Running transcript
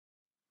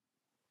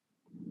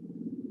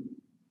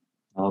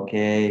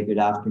Okay, good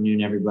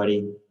afternoon,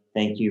 everybody.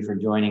 Thank you for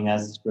joining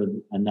us for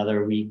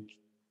another week,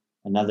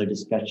 another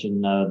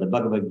discussion of the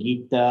Bhagavad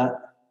Gita,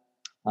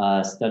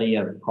 study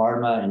of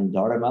karma and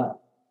dharma.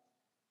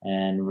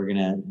 And we're going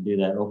to do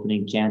the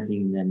opening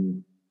chanting and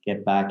then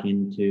get back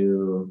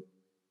into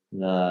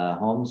the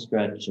home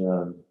stretch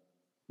of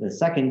the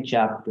second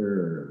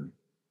chapter.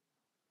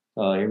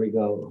 So here we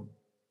go.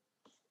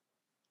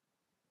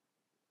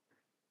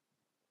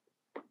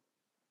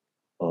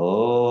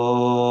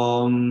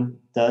 Om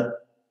Tat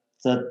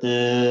Sat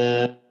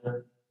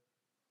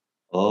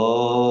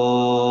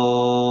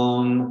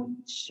Om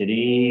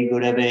Shri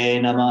Gurave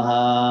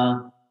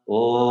Namaha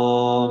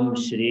Om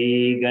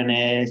Shri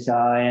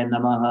Ganeshaya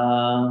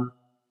Namaha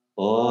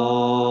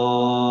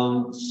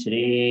Om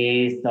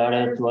Shri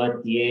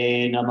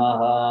Saraswatye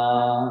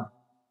Namaha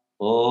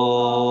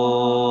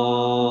Om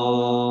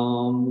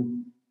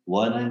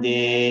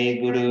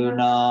Vande Guru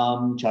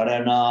Nam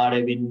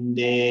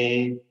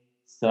Charanarvinde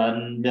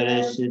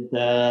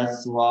Sandarshita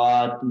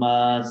Swatma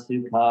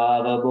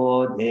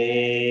Sukhavabodhe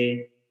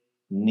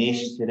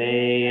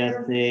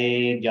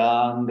Nishreyase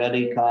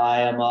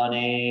Jangalikaya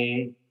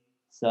Mane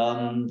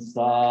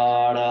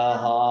Samsara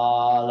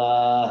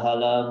Hala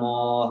Hala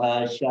Moha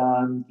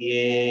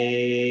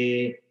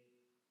Shantye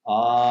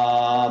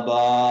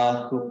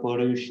Abhaku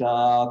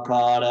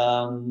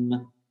Purushakaram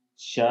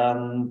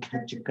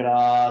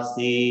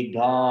Shankhchakrasi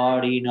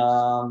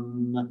Dharinam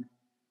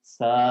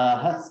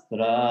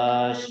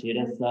Sahasra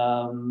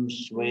Shirasam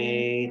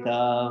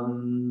Shvetam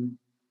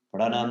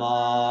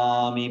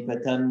Pranamami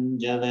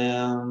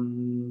Patanjalim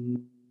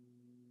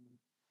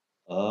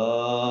Om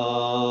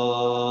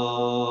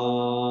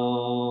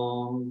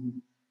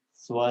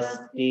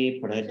Swasti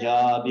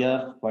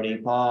Prajabhyah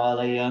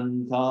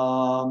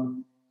Paripalayantam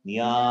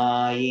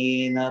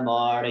Nyayena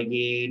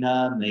Margena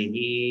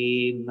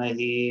Mahim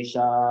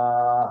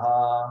Maheshaha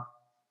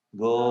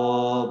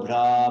Go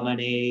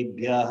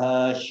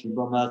Brahmanebhyah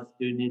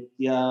Shubhamastu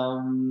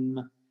Nityam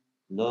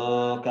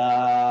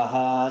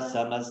Lokaha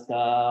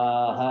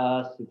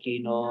Samastaha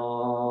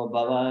Sukhino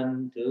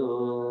Bhavantu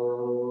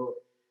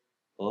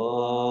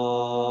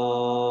Om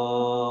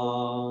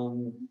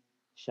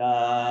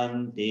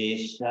Shanti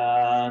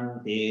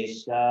Shanti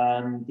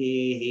Shanti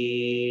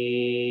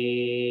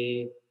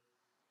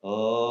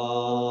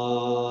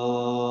Om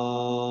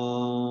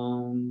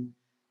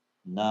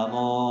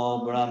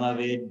Namo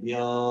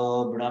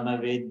Brahmavidyo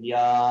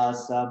Brahmavidya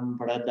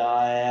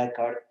Sampradaya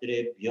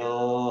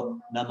Kartribhyo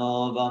Namo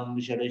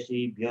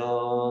Vamsharashibhyo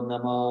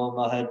Namo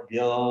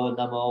Mahadbhyo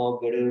Namo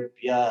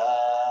Gurubhyah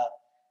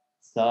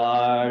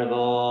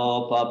Sarvo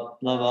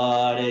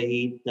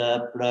Paplavadahita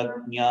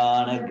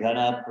Prajnana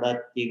Ghana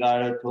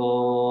Pratigartho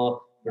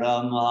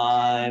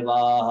Brahmai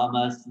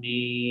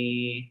Vahamasmi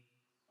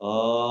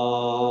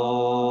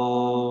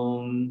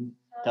Om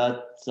Tat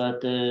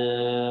Sat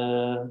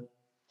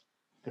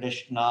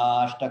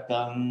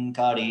Krishnashtakam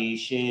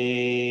Karishe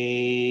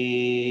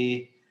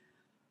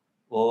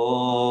Om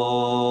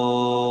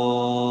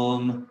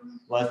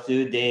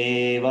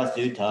Vasudeva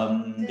Sutam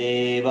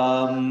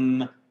Devam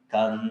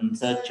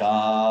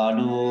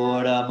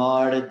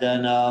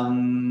Kansachanuramardanam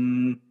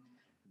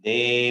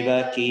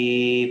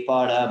Devaki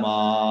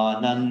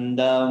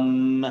Paramanandam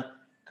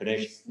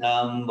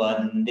Krishnam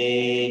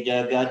Vande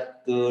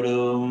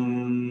Jagadgurum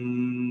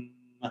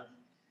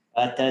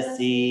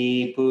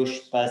Atasi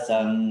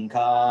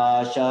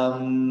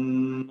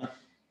Pushpasankasham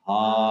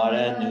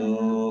Haranu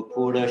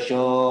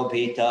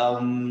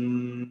Purashobhitam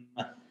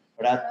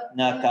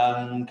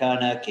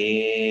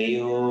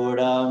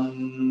Ratnakankanakeyuram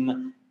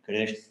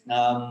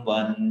Krishnam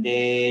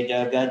Vande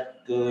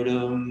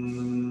Jagadgurum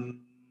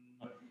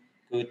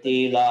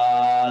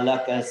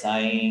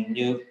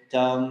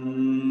Kutilalakasainyuktam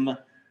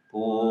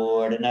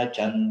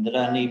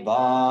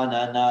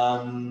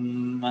Purnachandranibhananam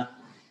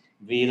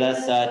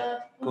Vilasat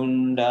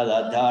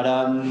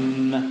Kundaladharam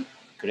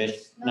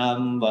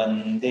Krishnam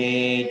Vande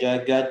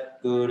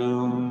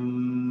Jagadgurum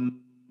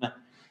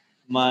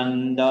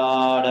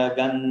Mandara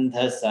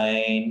Gandha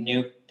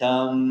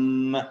Sainyuktam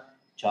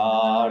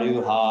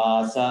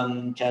Charuhasam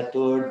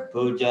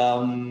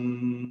Chaturbhujam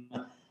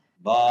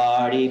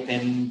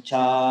Varipim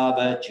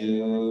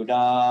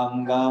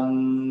Chabachudangam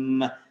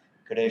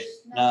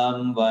Krishnam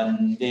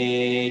Vande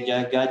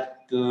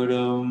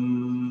Jagadgurum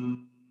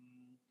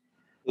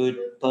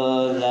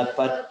Utpala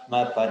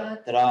Padma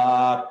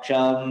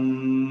Patraksham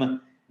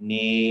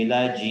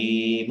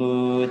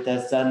Neelajimuta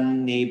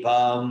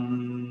Sannibham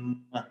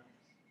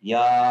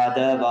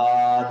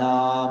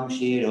Yadavanam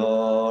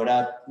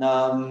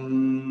Shiroratnam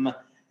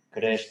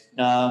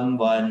Krishnam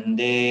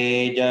Vande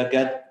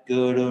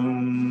Jagadgurum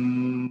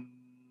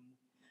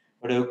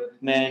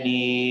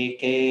Rukmani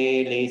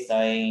Keli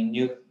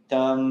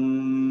Sainyuktam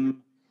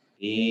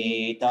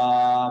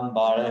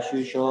Pitambara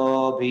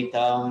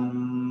Shushobhitam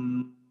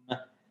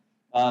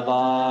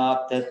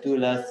Avapta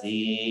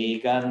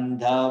Tulasi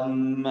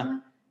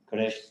Gandham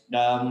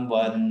Krishnam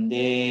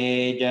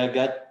Vande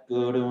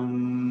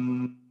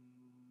Jagadgurum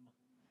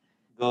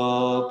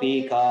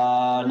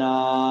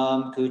Gopikanam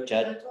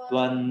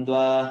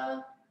Kuchatdvandva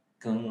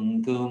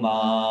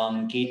Kumkumam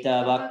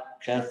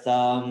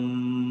Kitavakshasam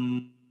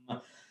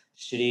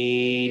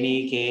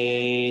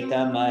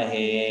Srinikeeta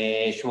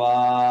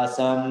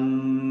Maheshwasam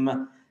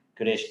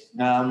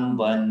Krishnam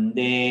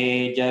Vande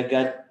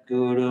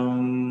Jagadgurum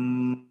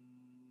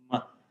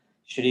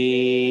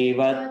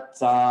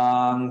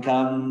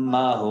Shrivatsankam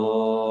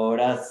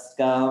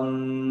Mahoraskam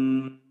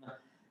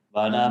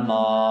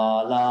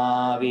Vanamala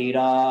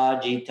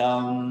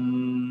Virajitam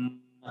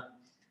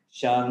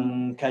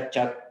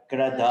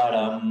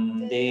Shankachakradharam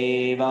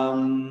Devam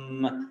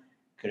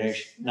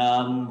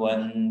Krishnam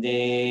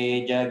Vande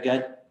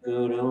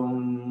Jagadgurum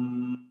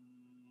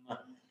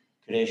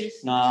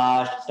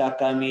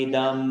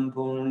Krishnashtakamidam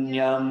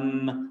Punyam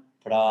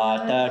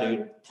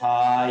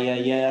Prataruthaya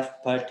Yah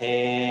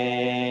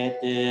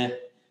Patet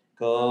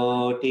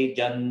Koti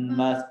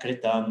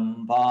Janmaskritam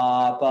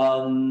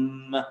Papam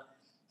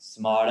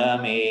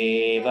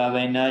Smarameva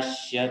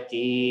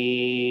Vinashyati.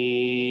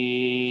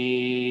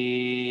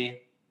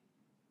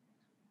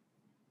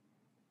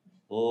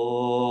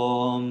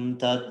 Om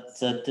Tat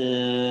Sat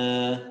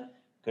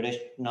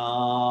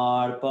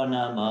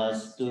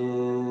Krishnarpanamastu.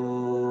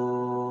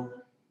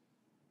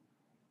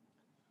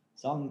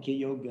 Sankhya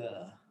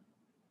Yoga.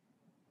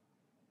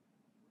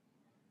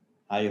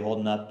 How are you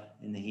holding up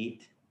in the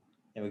heat?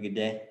 Have a good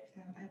day?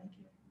 I like it.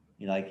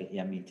 You like it?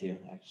 Yeah, me too,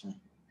 actually.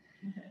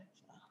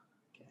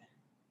 Okay.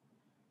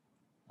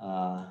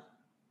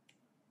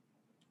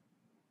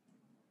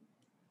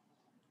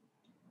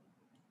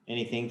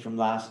 Anything from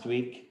last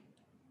week?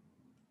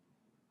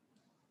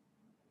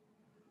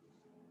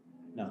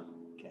 No?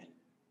 Okay.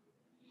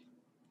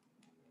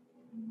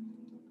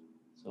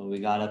 So we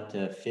got up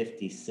to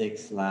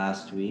 56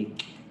 last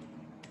week.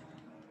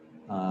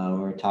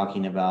 We're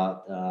talking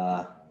about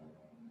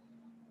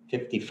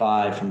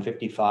 55. From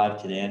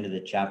 55 to the end of the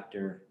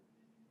chapter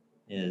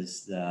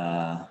is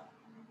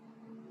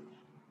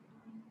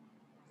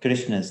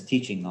Krishna's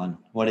teaching on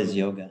what is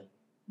yoga.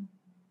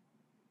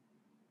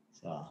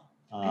 So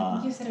I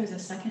think you said it was a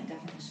second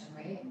definition,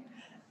 right?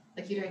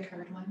 Like you'd already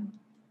covered one.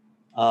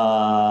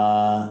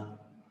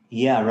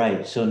 Yeah,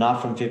 right. So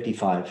not from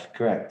 55.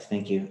 Correct.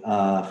 Thank you.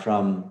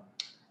 From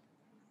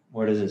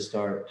where does it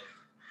start?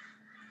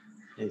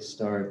 It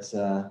starts.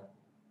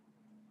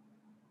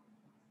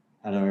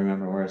 I don't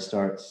remember where it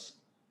starts.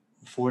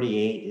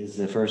 48 is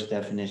the first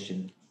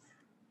definition.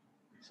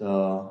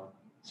 So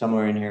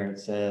somewhere in here it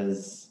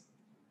says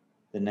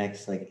the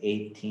next like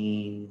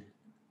 18.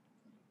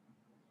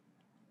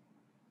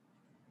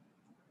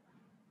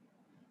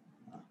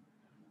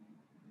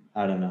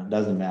 I don't know.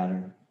 Doesn't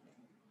matter.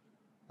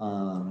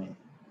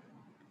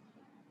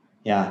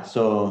 Yeah.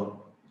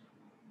 So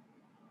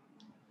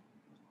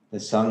the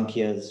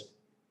Sankhyas,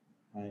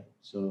 right?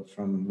 So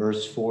from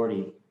verse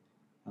 40,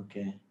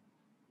 okay,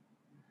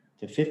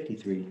 to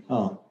 53.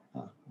 Oh,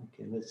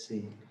 okay. Let's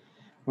see.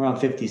 We're on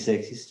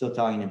 56. He's still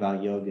talking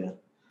about yoga.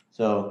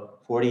 So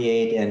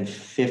 48 and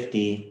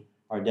 50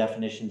 are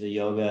definitions of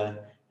yoga,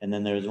 and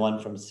then there's one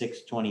from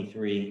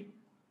 623.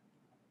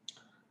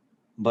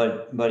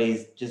 But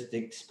he's just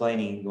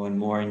explaining, going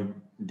more in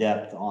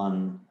depth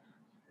on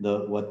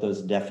what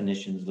those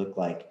definitions look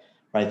like,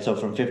 right? So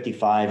from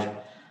 55,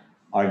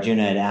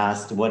 Arjuna had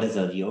asked, "What does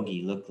a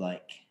yogi look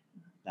like?"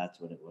 That's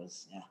what it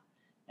was, yeah.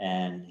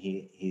 And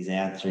he's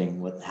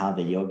answering how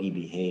the yogi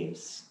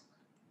behaves,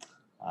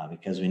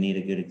 because we need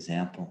a good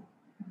example.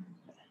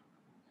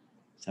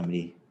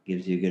 Somebody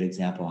gives you a good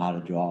example how to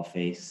draw a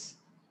face,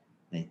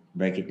 they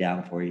break it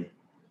down for you,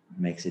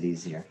 makes it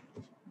easier.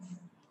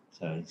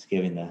 So he's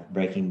giving the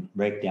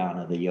breakdown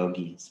of the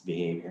yogi's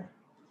behavior.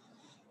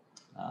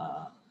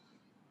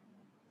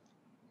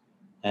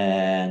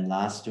 And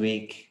last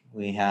week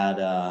we had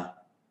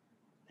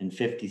in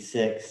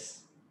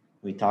 56,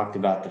 we talked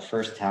about the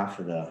first half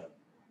of the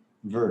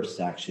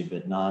verse actually,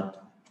 but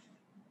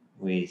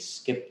we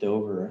skipped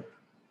over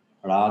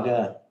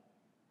Raga,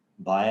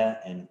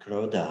 Bhaya, and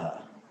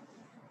Krodha.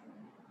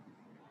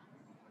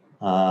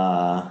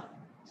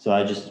 So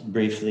I just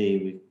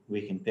briefly,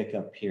 we can pick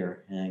up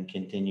here and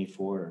continue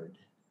forward.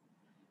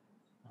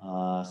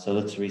 So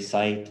let's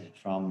recite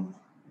from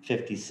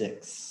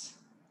 56.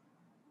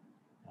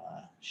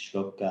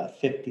 Shloka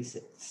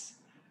 56.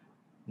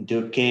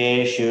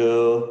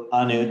 Dukeshu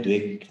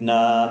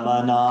anudvigna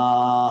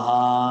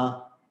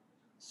manaha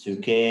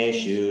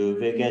Sukeshu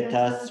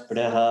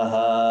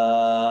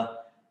vigataspraha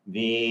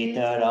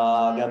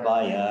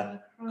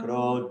Vitaragabhaya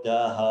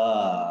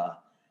krodaha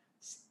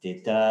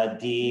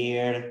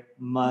Stitadir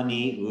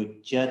mani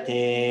ujjate.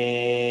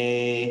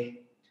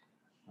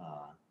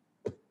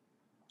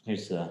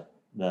 Here's the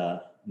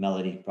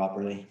melody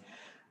properly.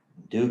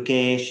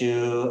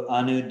 Dukeshu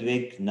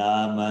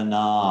anudvigna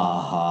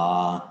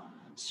manaha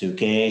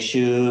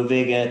Sukeshu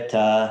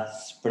vigata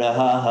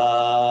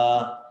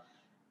spraha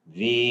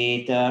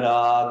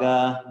Vitaraga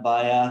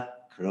bhaya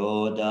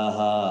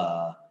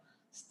krodaha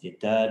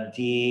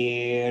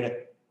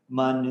Stitadir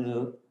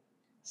muni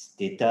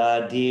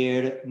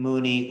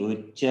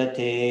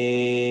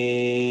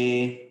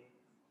ujjate.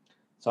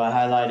 So I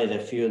highlighted a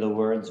few of the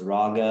words,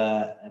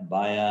 raga,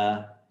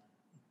 bhaya,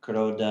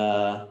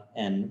 Krodha,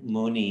 and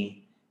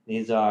Muni.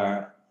 These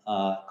are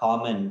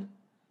common,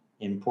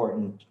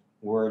 important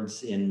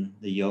words in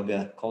the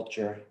yoga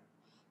culture.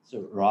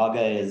 So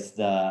raga is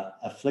the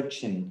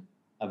affliction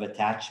of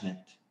attachment.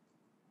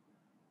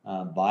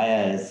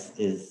 Bhaya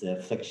is the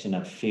affliction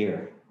of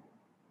fear.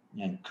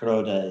 And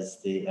krodha is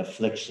the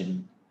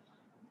affliction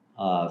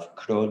of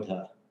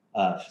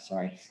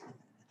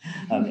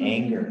of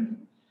anger.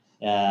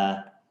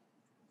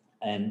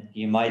 And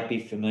you might be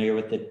familiar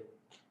with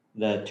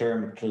the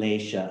term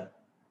klesha.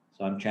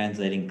 So I'm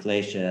translating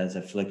klesha as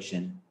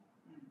affliction.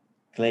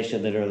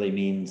 Klesha literally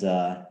means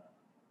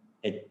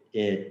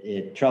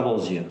it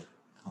troubles you,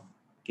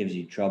 gives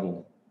you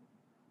trouble.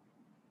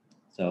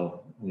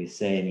 So we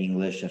say in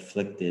English,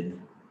 afflicted,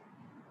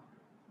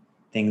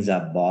 things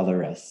that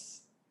bother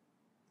us.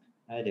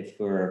 Right? If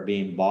we're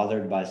being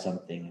bothered by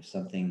something, if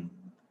something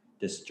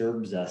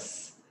disturbs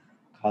us,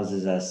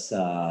 causes us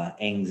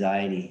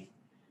anxiety,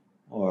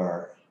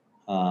 or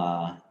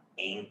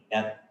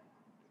that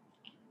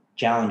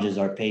challenges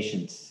our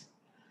patience,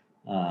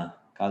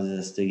 causes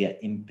us to get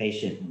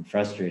impatient and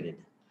frustrated,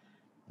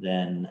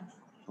 then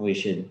we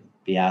should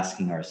be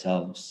asking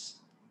ourselves,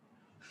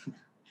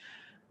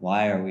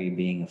 why are we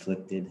being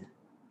afflicted?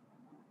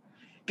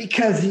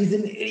 Because he's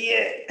an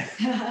idiot.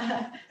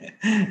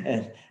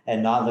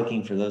 and not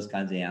looking for those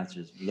kinds of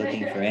answers,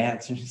 looking for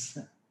answers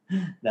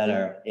that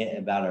are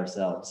about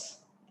ourselves.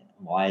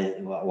 Why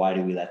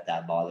do we let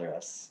that bother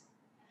us?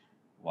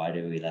 Why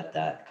do we let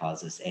that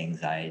cause us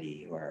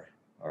anxiety or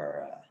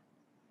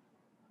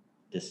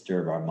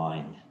disturb our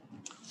mind?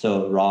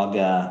 So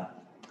raga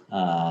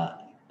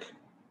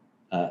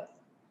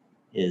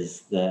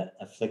is the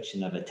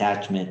affliction of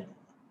attachment,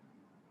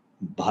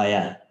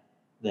 bhaya,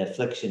 the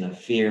affliction of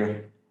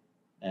fear,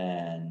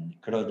 and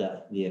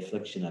krodha, the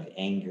affliction of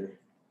anger.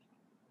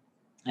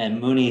 And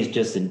muni is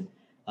just an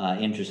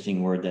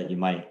interesting word that you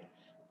might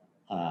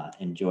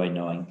enjoy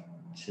knowing,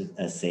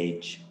 a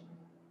sage.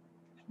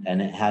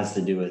 And it has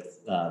to do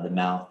with the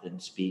mouth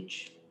and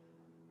speech.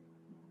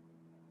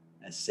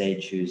 A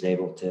sage who's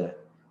able to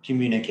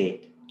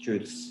communicate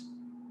truths,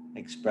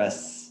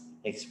 express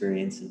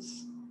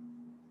experiences.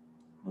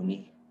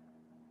 Muni.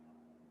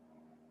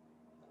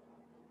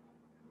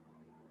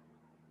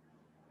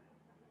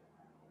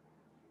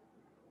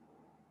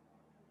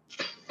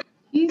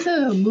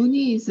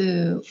 Muni is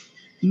a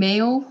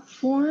male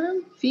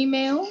form,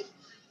 female?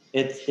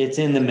 It's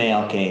in the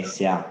male case,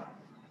 yeah.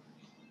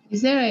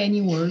 Is there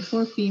any word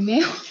for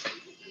female?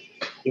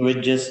 It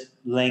would just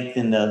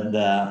lengthen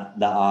the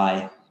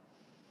I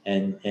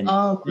and turn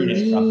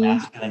it from Muni.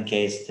 masculine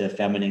case to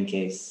feminine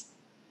case.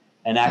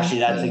 And actually,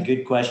 that's a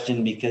good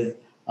question because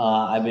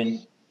I've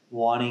been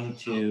wanting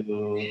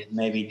to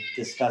maybe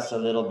discuss a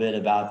little bit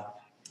about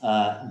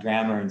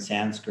grammar in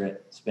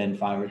Sanskrit, spend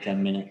 5 or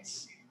 10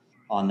 minutes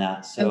on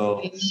that.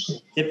 So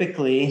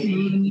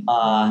typically,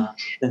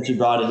 since you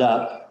brought it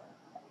up,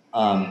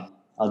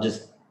 I'll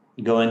just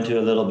go into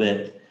a little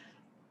bit.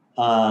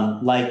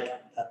 Like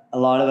a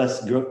lot of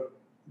us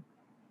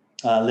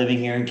living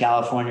here in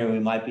California, we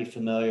might be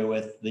familiar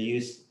with the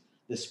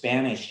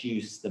Spanish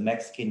use, the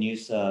Mexican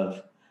use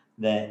of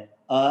the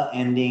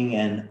ending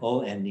and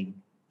o ending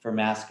for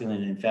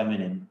masculine and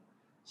feminine.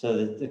 So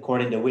that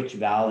according to which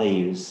vowel they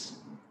use,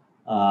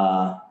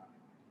 right?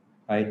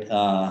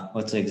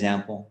 What's the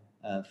example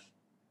of?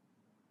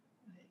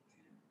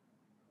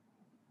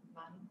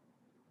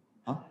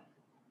 Huh?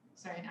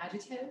 Sorry, an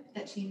adjective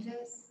that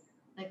changes,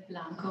 like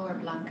blanco or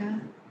blanca.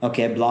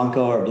 Okay,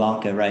 blanco or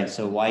blanca, right?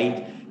 So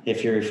white,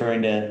 if you're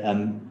referring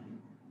to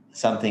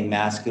something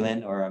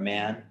masculine or a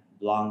man,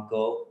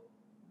 blanco,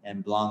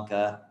 and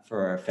blanca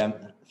for a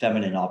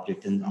feminine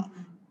object, and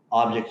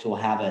objects will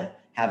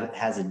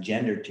has a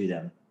gender to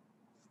them.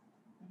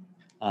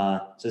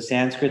 So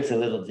Sanskrit's a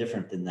little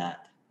different than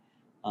that.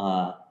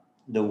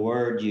 The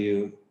word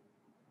in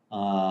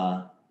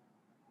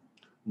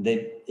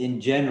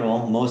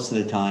general, most of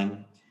the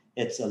time,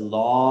 it's a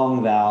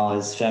long vowel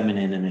is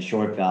feminine and a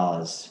short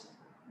vowel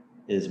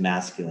is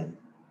masculine.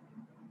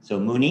 So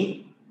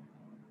muni,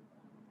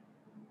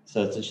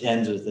 so it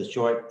ends with a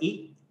short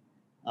e,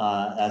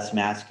 that's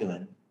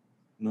masculine.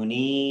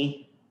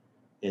 Muni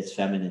is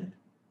feminine.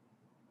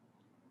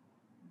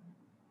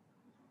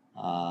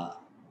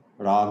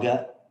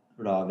 Raga.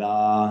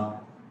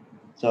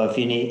 So if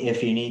you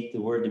need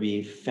the word to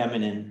be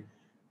feminine,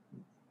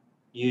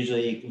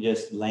 usually you can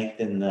just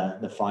lengthen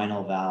the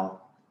final vowel.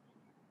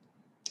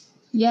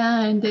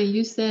 Yeah, and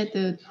you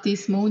said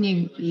this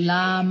morning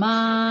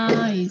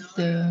Lama is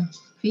the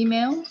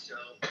female.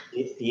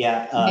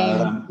 Yeah,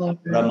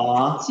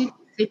 Rama,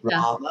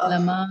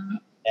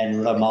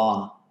 and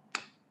Rama.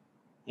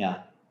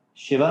 Yeah,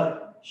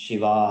 Shiva,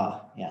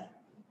 yeah,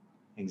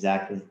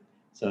 exactly.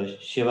 So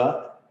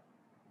Shiva,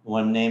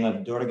 one name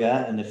of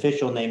Durga, an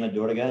official name of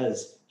Durga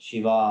is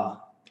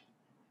Shiva.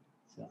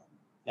 So,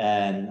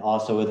 and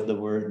also with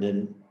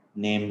the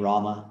name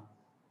Rama,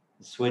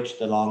 switched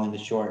the long and the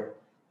short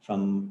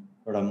from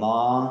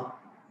Rama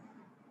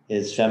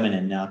is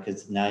feminine now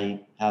because now you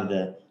have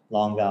the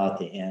long vowel at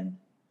the end.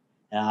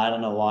 And I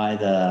don't know why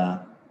the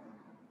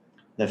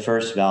the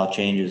first vowel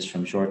changes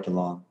from short to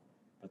long,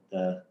 but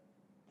the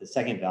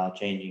second vowel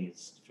changing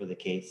is for the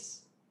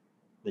case,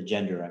 the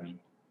gender, I mean.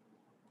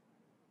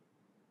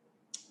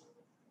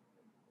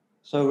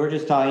 So we're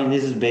just talking,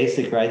 this is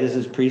basic, right? This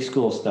is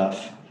preschool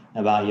stuff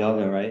about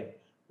yoga, right?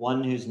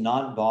 One who's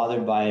not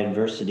bothered by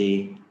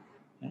adversity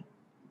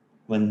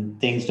when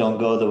things don't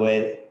go the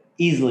way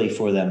easily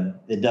for them.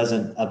 It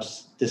doesn't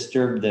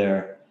disturb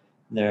their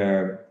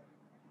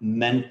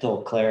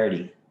mental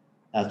clarity.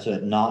 That's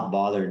what not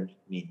bothered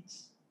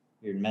means.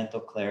 Your mental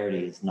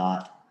clarity is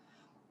not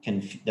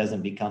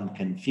doesn't become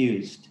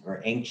confused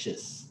or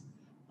anxious.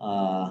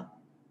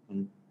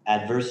 When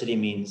adversity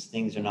means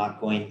things are not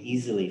going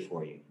easily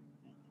for you.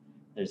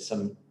 There's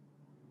some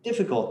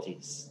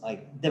difficulties,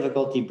 like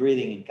difficulty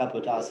breathing in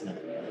Kapotasana,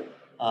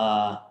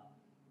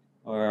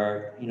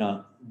 or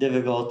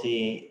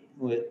difficulty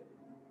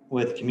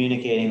with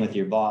communicating with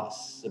your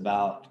boss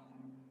about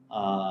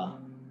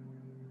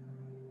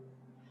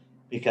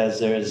because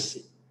there's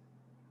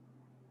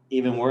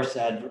even worse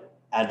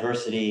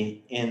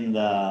adversity in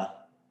the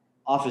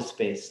office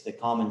space, the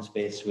common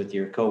space with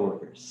your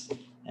coworkers,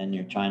 and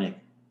you're trying to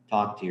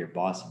talk to your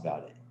boss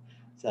about it.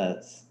 So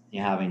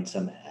you're having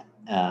some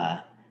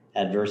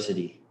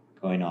adversity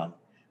going on.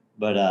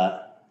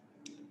 But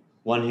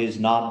one who's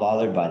not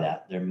bothered by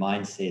that, their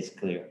mind stays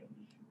clear.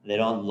 They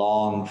don't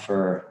long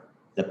for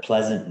the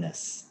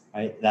pleasantness,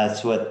 right?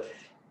 That's what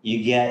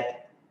you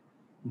get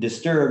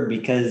disturbed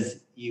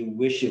because you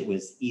wish it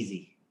was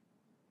easy.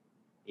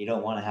 You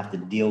don't want to have to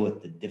deal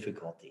with the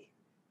difficulty.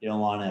 You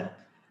don't want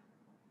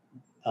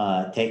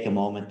to take a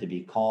moment to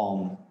be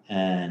calm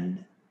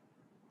and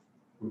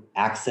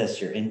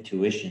access your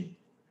intuition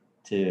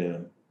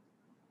to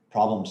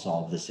problem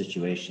solve the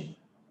situation.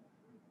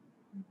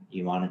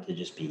 You want it to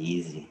just be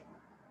easy.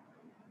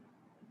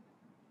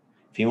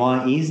 If you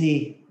want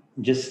easy,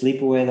 just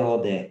sleep away the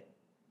whole day.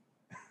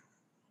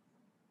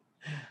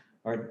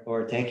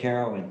 Or take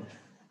heroin.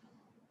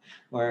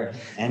 Or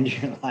end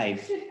your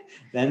life.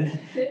 Then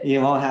you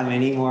won't have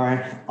any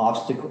more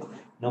obstacle,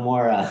 no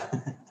more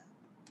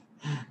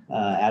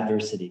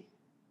adversity.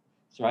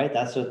 So, right,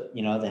 that's what,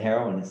 the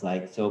heroin is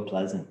like, so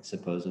pleasant,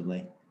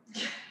 supposedly.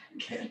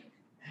 Okay.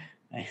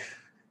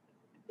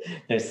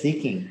 They're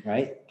seeking,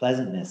 right?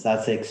 Pleasantness,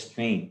 that's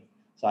extreme.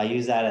 So I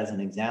use that as an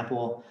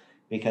example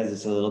because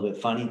it's a little bit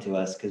funny to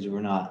us because we're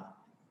not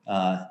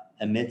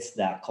amidst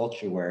that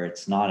culture where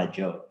it's not a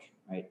joke,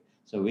 right?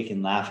 So we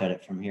can laugh at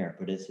it from here,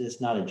 but it's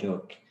not a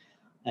joke.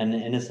 And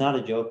it's not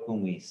a joke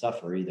when we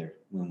suffer either,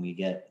 when we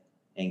get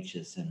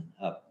anxious and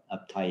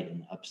uptight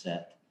and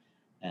upset,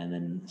 and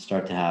then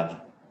start to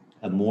have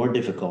a more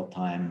difficult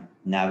time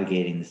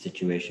navigating the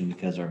situation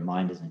because our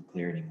mind isn't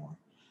clear anymore.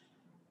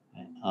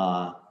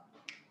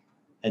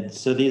 And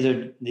so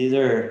these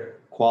are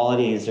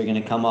qualities that are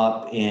going to come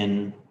up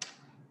in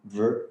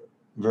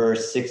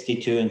verse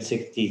 62 and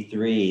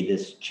 63,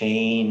 this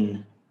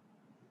chain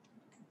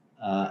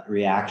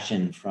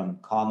reaction from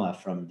kama,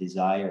 from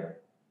desire,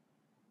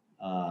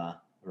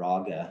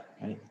 raga,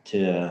 right,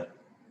 to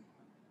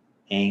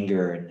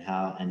anger,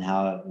 and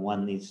how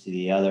one leads to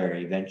the other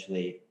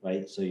eventually,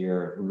 right? So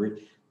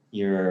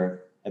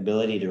your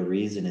ability to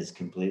reason is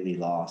completely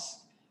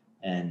lost,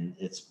 and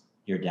it's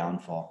your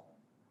downfall.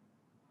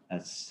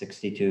 That's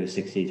 62,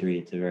 63.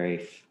 It's a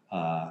very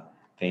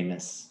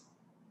famous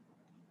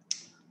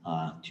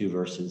 2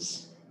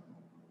 verses.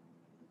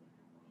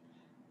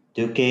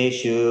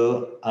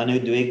 Dukeshu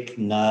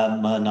anudvikna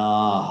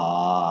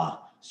manaha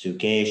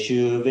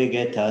sukeshu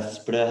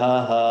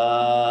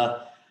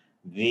vigataspraha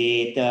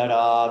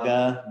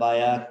vitaraga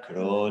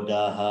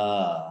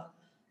bayakrodaha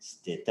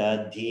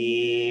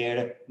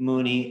stitadhir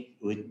muni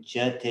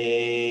ujjate.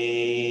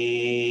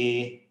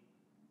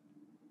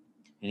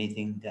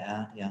 Anything to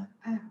add? Yeah.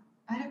 I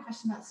had a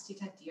question about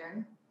stita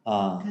deer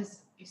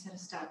because you said a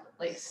step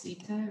like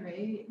stita,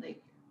 right?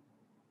 Like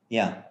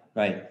yeah,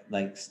 right.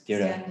 Like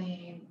stira.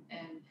 standing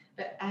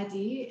but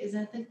adi, is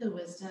that like the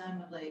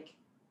wisdom of like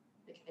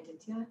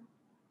aditya?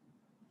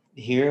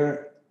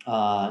 Here,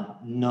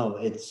 no.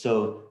 It's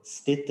so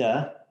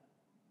stita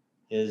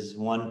is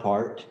one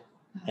part,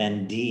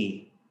 and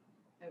D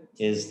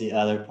is the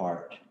other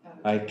part,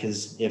 right?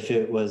 Because if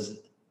it was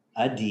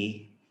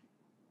adi,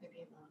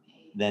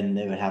 then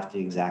it would have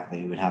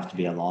to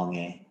be a long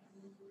A.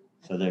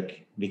 So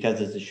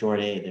because it's a short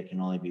A, there can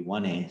only be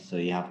one A. So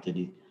you have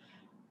to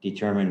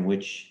determine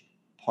which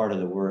part of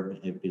the word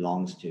it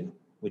belongs to,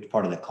 which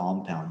part of the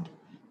compound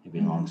it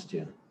belongs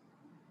to.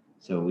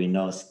 So we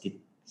know stita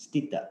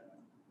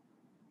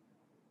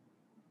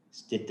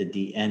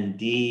D, and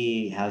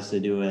D has to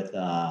do with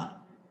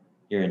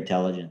your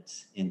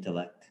intelligence,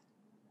 intellect,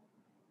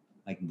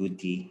 like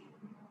buddhi.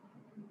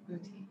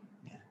 Buddhi.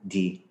 Yeah,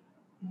 D.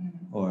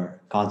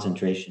 Or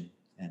concentration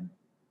and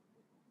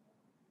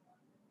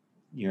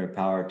your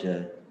power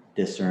to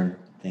discern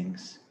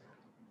things.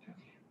 Okay.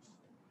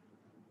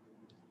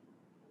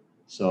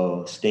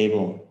 So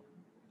stable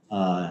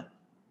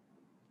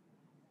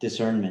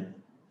discernment,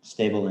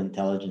 stable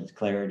intelligence,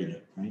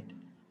 clarity, right?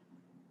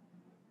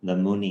 the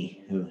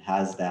Muni who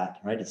has that,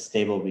 right? It's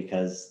stable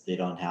because they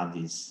don't have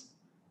these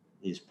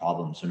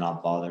problems. They're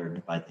not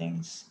bothered by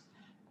things.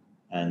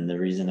 And the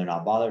reason they're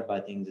not bothered by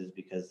things is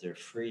because they're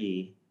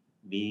free,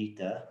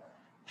 vita,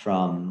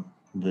 from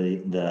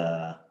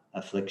the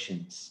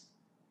afflictions,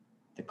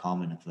 the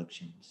common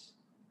afflictions.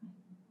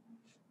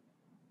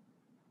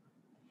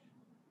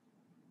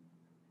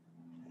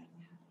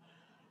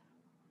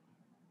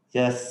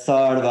 Yas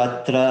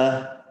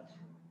sarvatra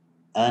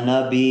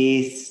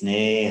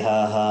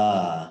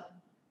anabhisnehaha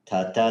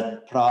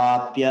tatat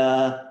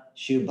prapya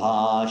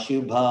shubha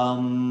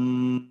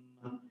shubham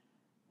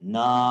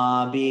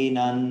na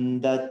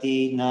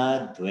binandati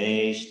na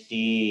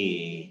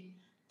dveshti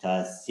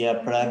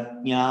tasya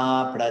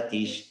prajna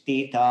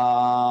pratishtita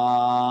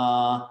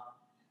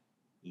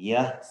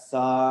yah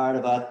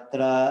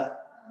sarvatra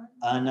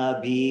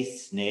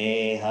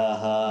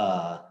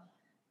anabhisnehaha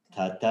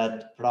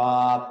tatat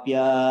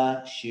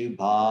prapya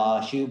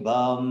shubha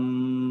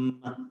shubham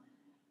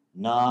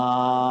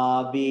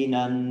na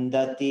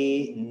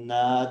binandati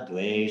na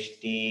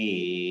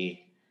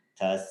dveshti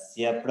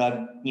tasya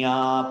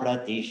prajna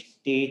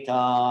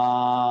pratishtita.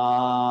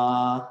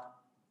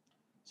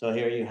 So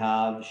here you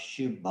have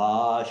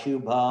shubha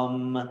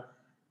shubham,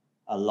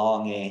 a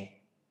long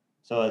A.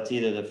 So it's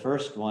either the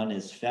first one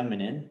is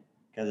feminine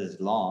because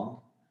it's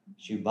long,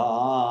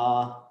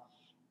 shubha,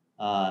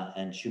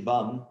 and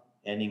shubham,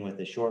 ending with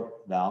a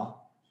short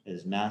vowel,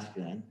 is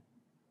masculine.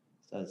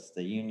 So it's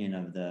the union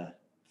of the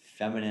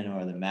feminine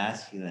or the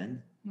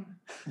masculine.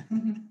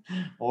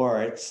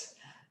 Or it's,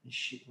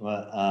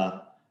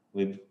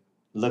 we've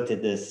looked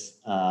at this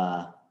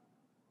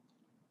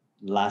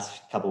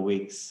last couple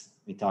weeks.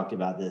 We talked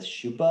about this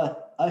shubha,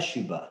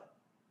 ashubha.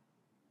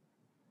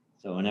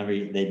 So whenever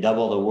they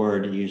double the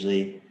word,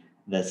 usually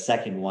the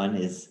second one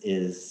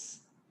is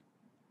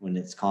when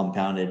it's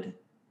compounded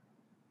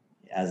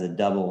as a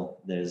double,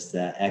 there's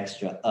the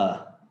extra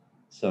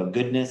So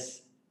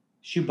goodness,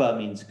 shubha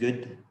means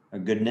good or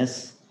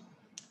goodness.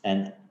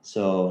 And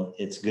so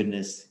it's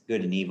goodness,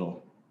 good and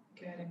evil.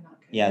 Good and not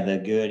good. Yeah, the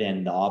good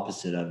and the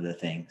opposite of the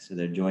thing. So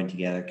they're joined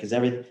together because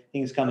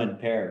everything's come in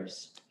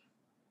pairs.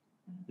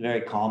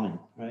 Very common,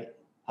 right?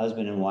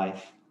 Husband and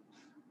wife.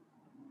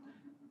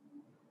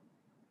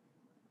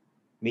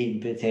 Meat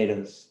and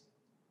potatoes.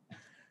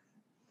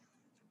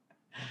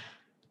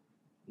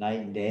 Night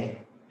and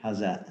day. How's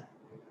that?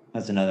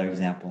 That's another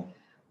example.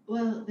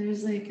 Well,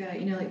 there's like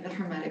like the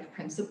Hermetic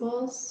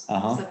principles.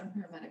 Uh-huh. 7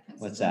 Hermetic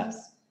principles. What's that?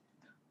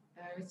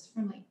 It's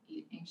from like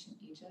ancient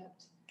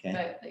Egypt. Okay.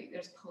 But like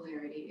there's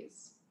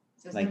polarities.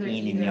 So it's Like never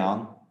yin and either-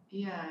 yang.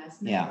 Yeah, it's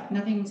Yeah.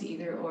 Nothing's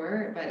either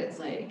or, but it's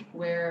like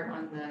where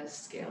on the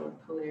scale of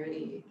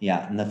polarity.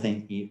 Yeah,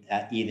 nothing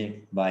either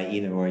by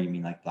either or you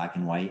mean like black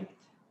and white,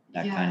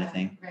 that kind of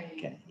thing. Right.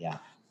 Okay,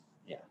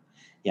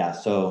 yeah.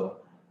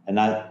 So, and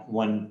that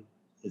one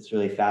that's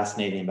really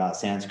fascinating about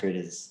Sanskrit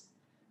is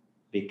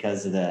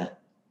because of the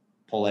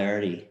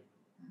polarity,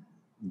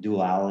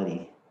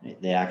 duality.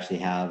 They actually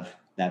have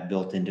that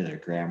built into their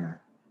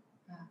grammar.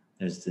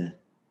 There's the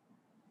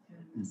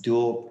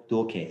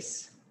dual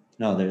case.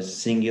 No, there's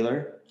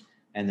singular,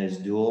 and there's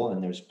dual,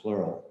 and there's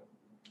plural.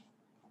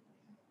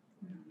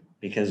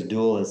 Because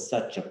dual is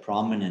such a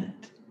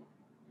prominent,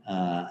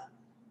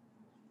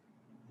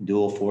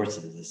 dual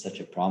forces is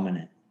such a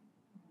prominent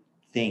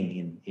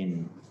thing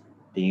in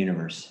the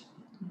universe,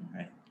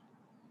 right?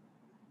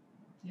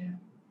 Yeah.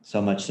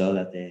 So much so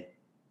that they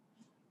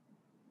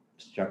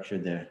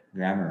structured their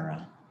grammar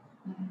around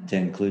to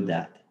include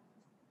that.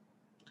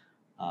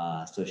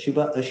 So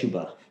shubha,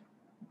 ashubha,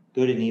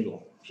 good and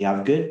evil. If you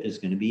have good, there's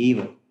going to be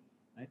evil,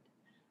 right?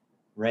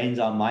 Rain's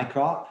on my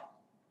crop.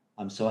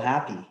 I'm so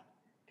happy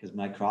because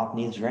my crop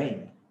needs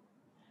rain.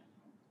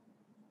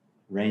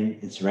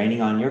 It's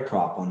raining on your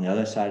crop on the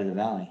other side of the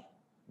valley.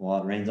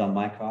 Well, it rains on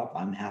my crop.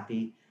 I'm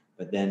happy,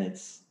 but then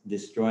it's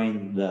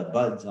destroying the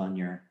buds on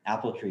your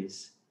apple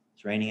trees.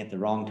 It's raining at the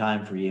wrong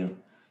time for you.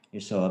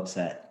 You're so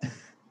upset,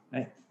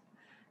 right?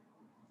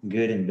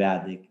 Good and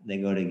bad, they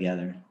go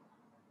together.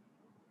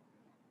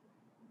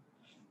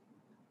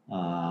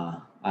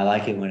 I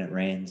like it when it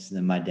rains.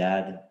 Then my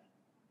dad,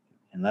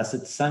 unless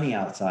it's sunny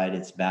outside,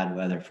 it's bad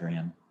weather for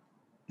him.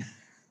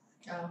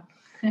 Oh.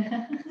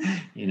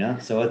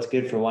 So what's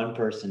good for one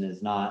person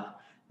is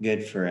not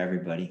good for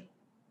everybody.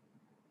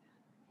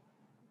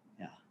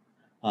 Yeah.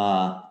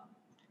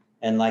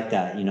 And like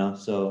that,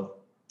 so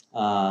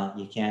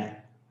you can't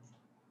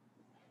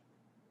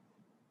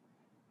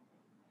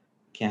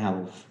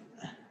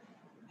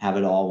have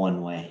it all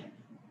one way.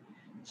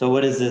 So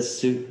what is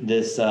this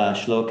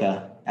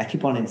shloka? I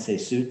keep wanting to say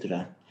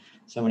sutra.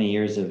 So many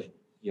years of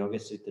yoga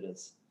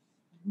sutras.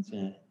 It's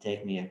going to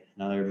take me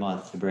another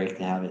month to break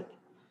the habit.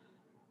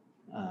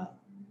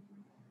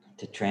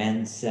 To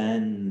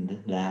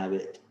transcend the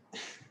habit.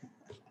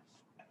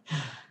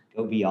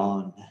 Go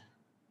beyond.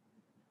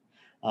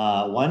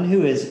 One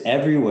who is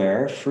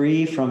everywhere,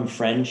 free from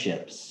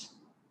friendships,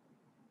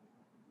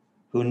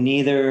 who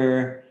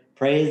neither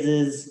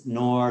praises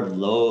nor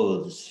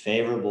loathes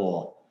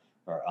favorable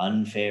or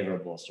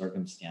unfavorable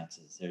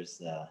circumstances. There's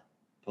the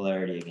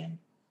polarity again.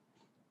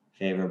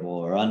 Favorable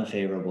or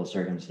unfavorable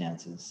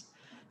circumstances.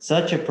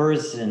 Such a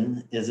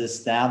person is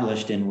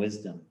established in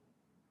wisdom.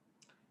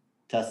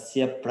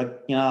 Tasya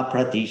prajna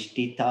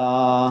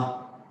pratishtita,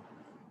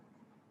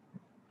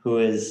 who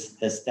is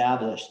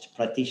established,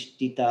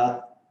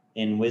 pratishtita,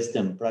 in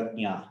wisdom,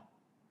 prajna.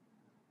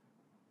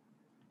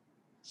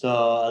 So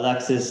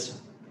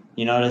Alexis,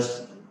 you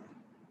notice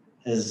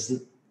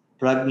is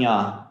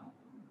prajna,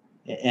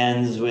 it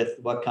ends with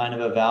what kind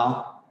of a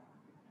vowel?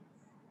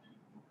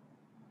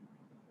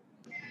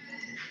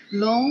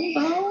 Long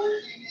vowel?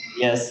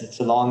 Yes, it's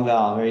a long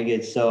vowel. Very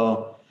good.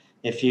 So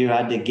if you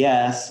had to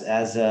guess,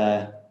 as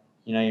a,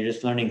 you're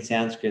just learning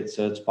Sanskrit,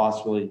 so it's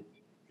possible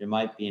there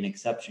might be an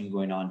exception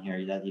going on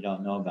here that you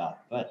don't know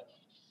about.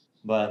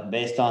 But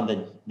based on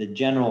the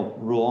general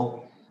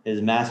rule,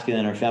 is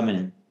masculine or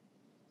feminine?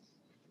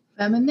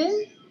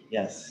 Feminine?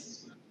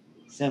 Yes.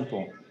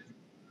 Simple.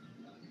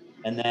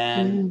 And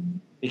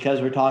then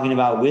because we're talking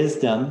about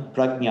wisdom,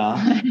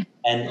 prajna,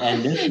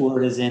 and this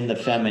word is in the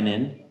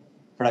feminine,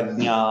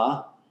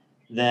 prajna,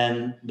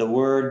 then the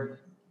word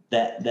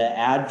the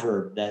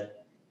adverb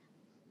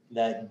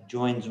that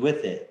joins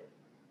with it,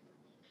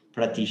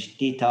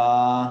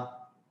 pratishtita,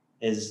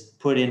 is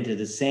put into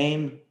the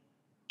same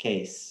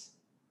case,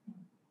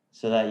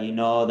 so that you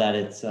know that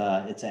it's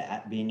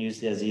being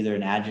used as either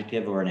an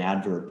adjective or an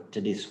adverb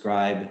to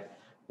describe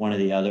one of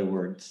the other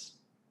words.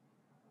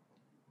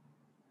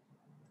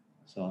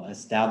 So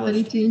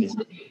established,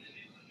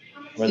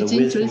 where the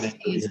wisdom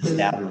is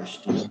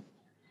established.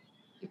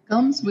 It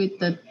comes with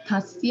the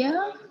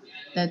tasya,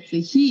 that's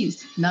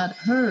his, not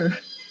her.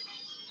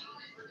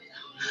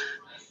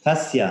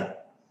 Tasya.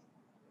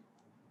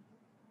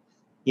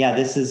 Yeah,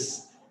 this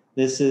is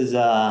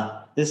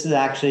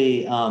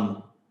actually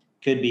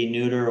could be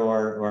neuter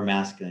or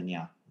masculine.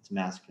 Yeah, it's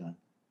masculine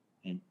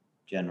in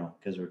general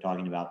because we're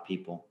talking about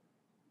people.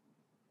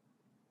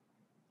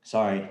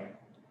 Sorry,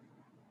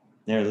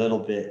 they're a little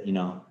bit,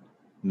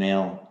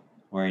 male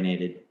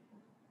oriented,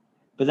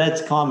 but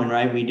that's common,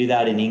 right? We do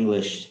that in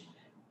English,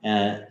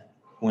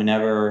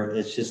 whenever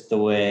it's just the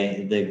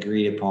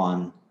agreed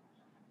upon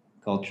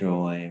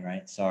cultural way,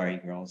 right? Sorry,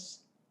 girls.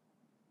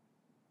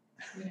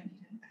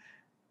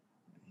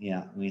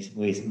 Yeah, we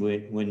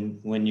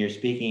when you're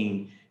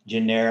speaking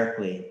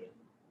generically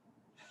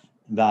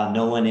about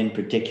no one in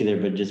particular,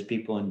 but just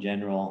people in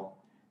general,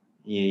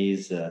 you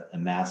use a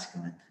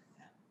masculine.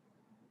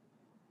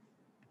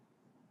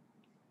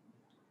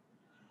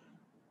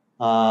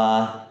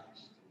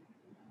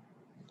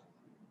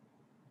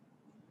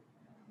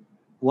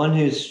 One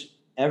who's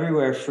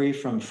everywhere free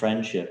from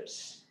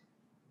friendships,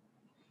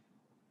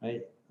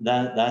 right?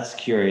 That's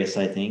curious,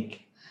 I think.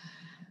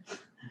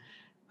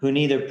 Who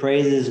neither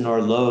praises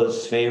nor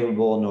loathes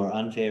favorable nor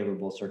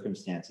unfavorable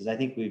circumstances. I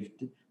think we've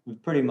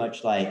pretty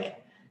much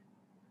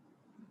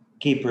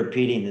keep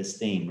repeating this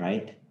theme,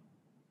 right?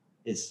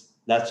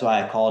 That's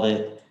why I called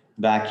it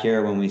back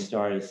here when we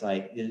started. It's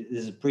like this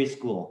is a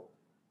preschool,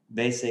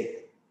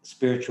 basic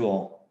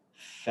spiritual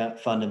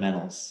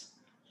fundamentals.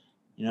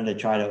 To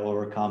try to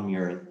overcome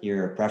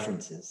your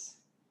preferences.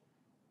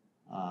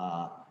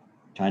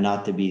 Try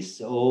not to be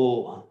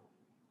so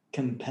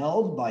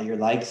compelled by your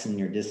likes and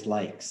your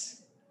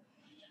dislikes.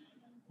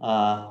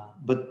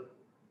 But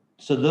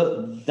so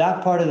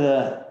that part of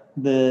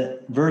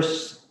the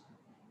verse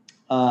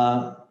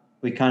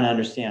we kind of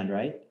understand,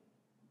 right?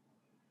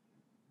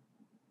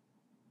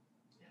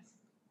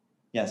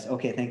 Yes.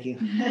 Okay. Thank you.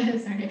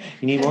 Sorry.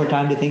 You need more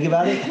time to think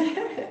about it?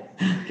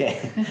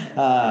 Okay.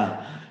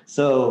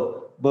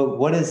 But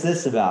what is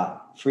this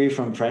about? Free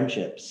from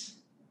friendships.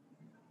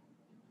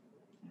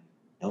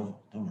 Don't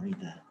read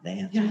the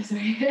answer. Yeah,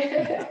 sorry.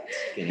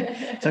 Just kidding.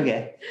 It's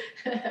okay.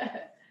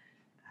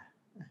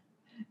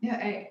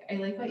 Yeah, I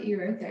like what you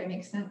wrote there. It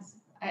makes sense.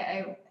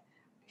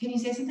 Can you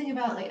say something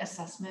about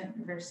assessment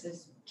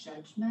versus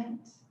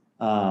judgment?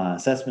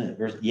 Assessment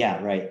versus,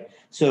 yeah, right.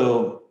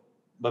 So,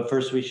 but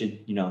first we should,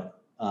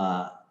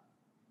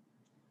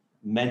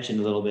 mention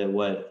a little bit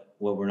what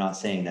we're not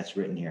saying that's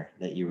written here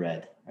that you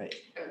read, right?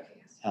 Okay.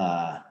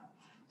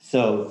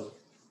 So,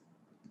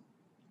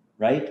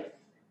 right?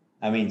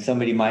 I mean,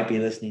 somebody might be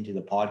listening to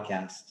the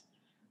podcast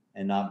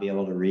and not be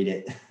able to read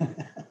it.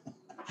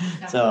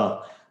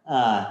 So,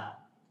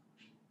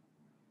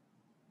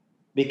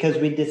 because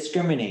we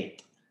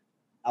discriminate.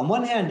 On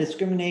one hand,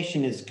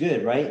 discrimination is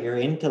good, right? Your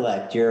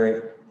intellect,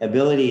 your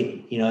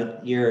ability,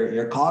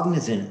 you're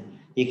cognizant.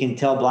 You can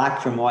tell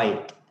black from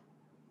white.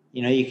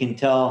 You can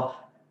tell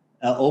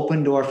an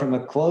open door from a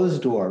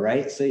closed door,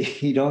 right? So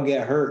you don't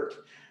get hurt.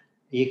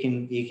 You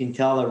can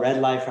tell a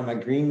red light from a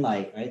green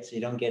light, right? So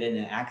you don't get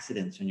into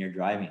accidents when you're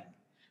driving.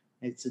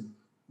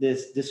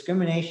 This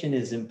discrimination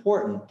is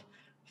important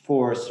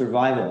for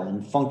survival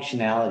and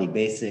functionality,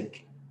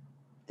 basic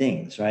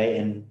things, right?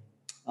 And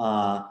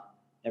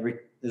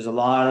there's a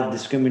lot of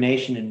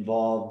discrimination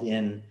involved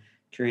in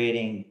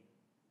creating,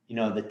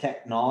 the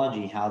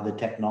technology, how the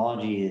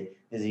technology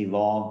is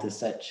evolved to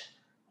such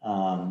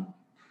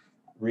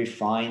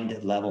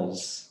refined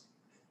levels,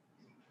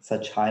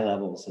 such high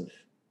levels of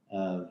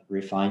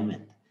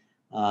refinement.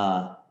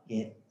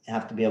 you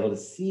have to be able to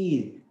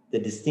see the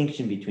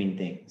distinction between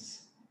things.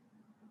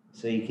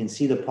 So you can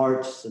see the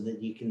parts so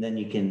that you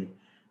can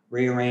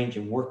rearrange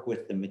and work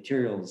with the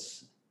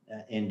materials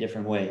in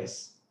different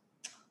ways.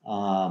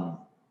 But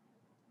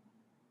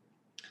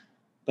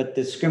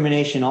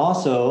discrimination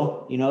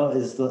also,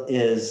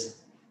 is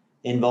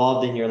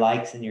involved in your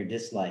likes and your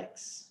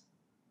dislikes.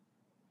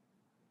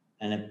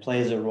 And it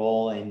plays a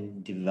role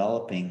in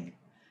developing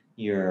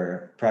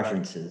your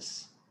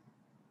preferences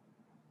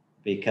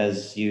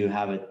because you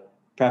have a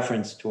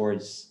preference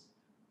towards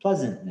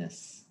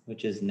pleasantness,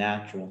 which is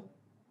natural.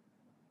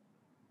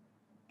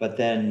 But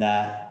then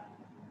that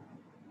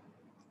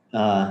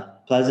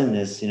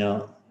pleasantness,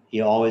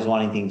 you're always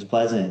wanting things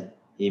pleasant,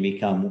 you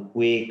become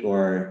weak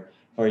or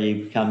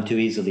you become too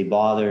easily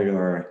bothered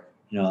or,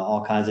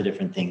 all kinds of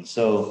different things.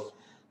 So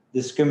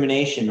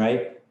discrimination,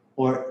 right?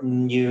 Or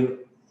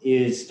you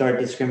start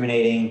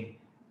discriminating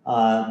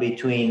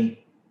between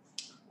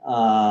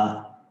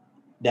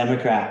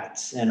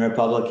Democrats and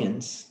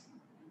Republicans.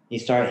 You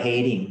start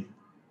hating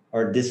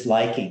or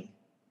disliking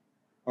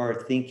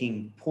or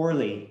thinking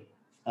poorly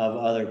of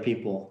other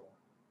people.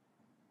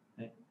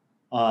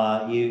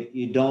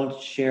 You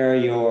don't share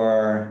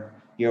your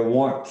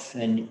warmth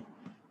and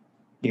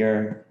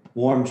your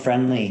warm,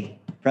 friendly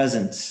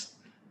presence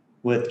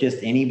with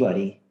just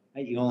anybody.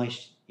 Right? You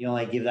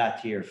only give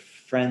that to your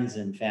friends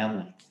and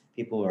family,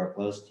 people who are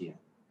close to you.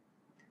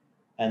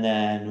 And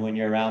then when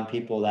you're around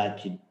people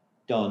that you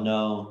don't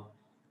know,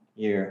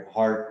 your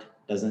heart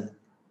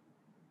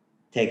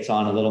takes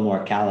on a little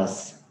more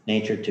callous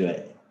nature to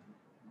it.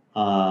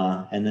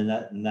 And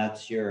then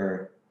that's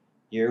your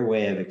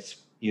way of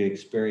you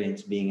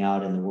experience being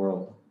out in the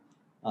world.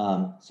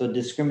 So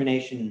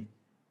discrimination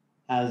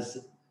has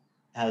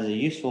a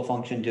useful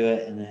function to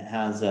it, and it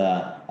has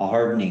a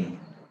hardening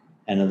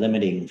and a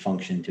limiting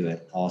function to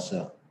it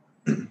also.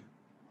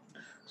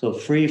 So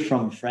free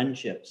from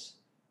friendships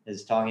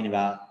is talking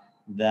about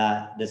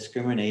that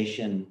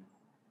discrimination,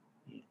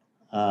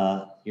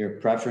 your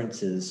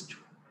preferences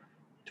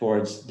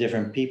towards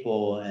different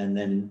people, and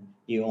then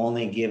you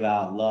only give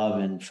out love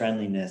and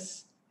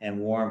friendliness and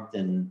warmth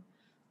and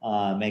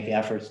make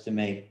efforts to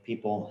make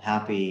people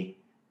happy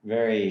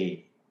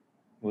very,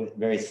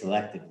 very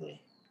selectively.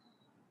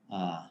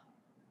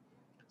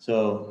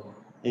 So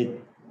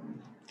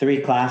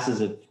three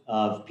classes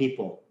of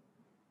people: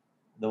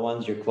 the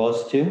ones you're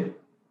close to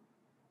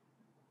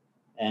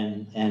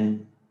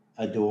and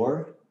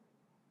adore,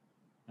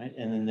 right?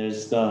 And then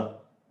there's the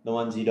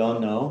ones you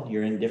don't know,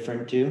 you're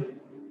indifferent to.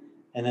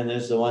 And then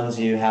there's the ones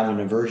you have an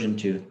aversion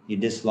to, you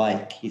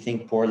dislike, you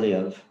think poorly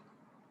of.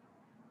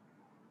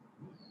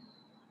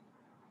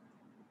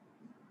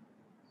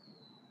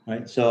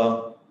 Right?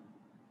 So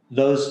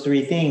those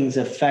three things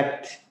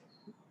affect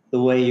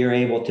the way you're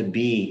able to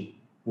be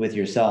with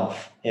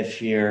yourself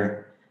if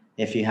you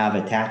have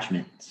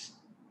attachments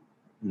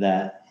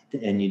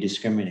and you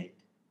discriminate.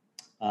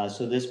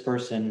 So this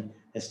person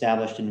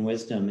established in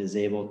wisdom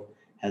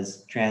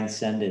has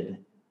transcended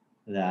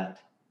that.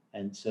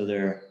 And so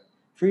they're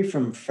free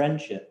from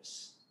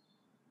friendships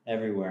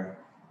everywhere.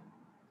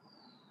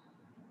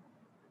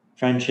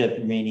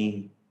 Friendship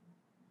meaning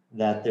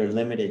that they're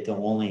limited to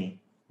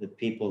only the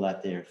people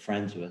that they're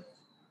friends with.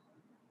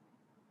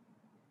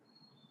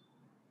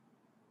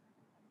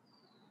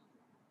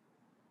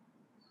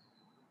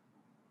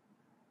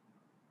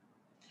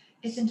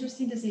 It's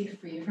interesting to say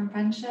free from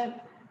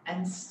friendship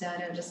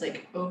instead of just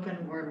like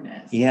open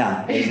warmness.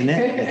 Yeah, isn't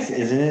it?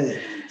 Isn't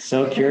it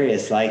so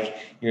curious? Like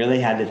you really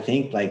had to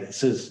think like,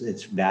 so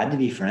it's bad to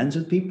be friends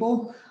with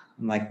people?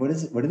 I'm like, what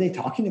are they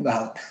talking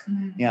about?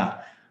 Mm-hmm.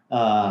 Yeah.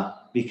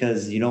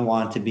 Because you don't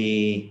want to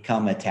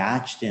become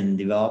attached and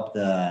develop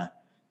the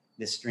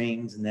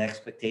strings and the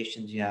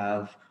expectations you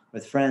have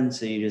with friends.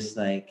 So you just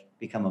like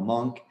become a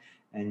monk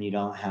and you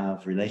don't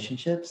have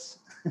relationships.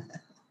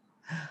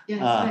 Yeah,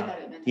 that's what I thought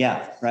it meant.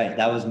 Yeah, right.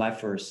 That was my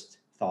first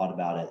thought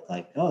about it.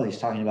 Like, oh, he's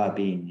talking about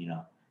being,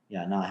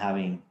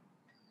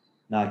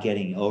 not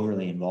getting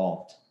overly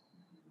involved.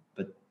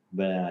 But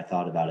I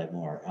thought about it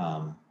more.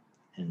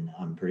 And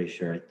I'm pretty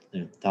sure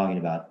they're talking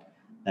about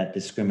that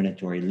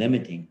discriminatory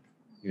limiting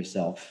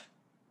yourself,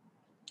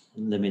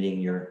 limiting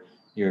your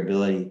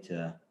ability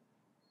to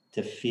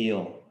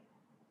feel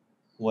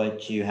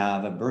what you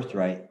have a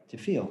birthright to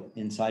feel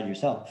inside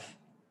yourself.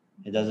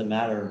 It doesn't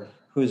matter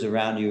who's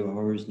around you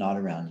or who's not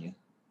around you.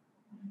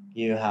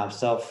 You're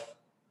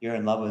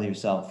in love with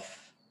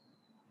yourself,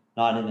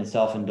 not in a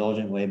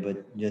self-indulgent way,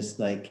 but just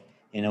like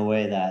in a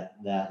way that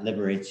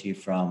liberates you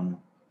from,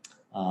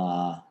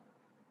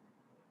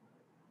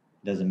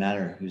 doesn't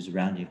matter who's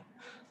around you.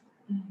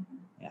 Mm-hmm.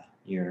 Yeah,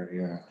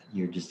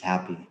 you're just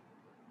happy.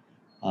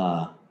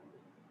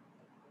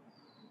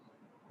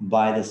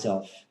 By the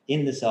self,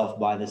 in the self,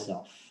 by the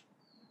self,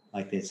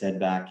 like they said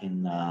back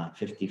in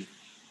 55,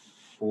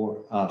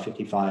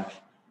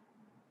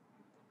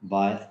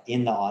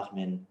 in the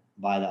Atman,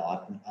 by the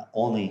Atman,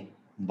 only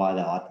by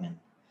the Atman.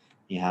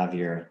 You have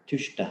your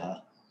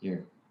tushtaha,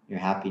 your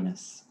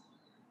happiness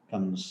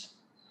comes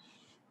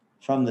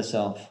from the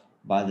self,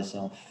 by the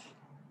self.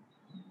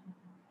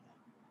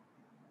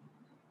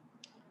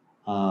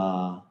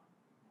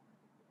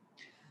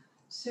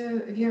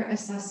 So if you're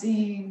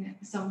assessing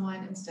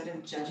someone instead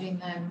of judging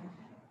them,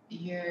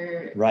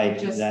 you're Right,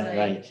 just that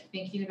right.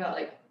 thinking about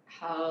like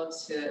how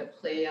to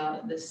play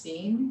out the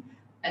scene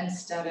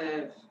instead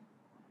of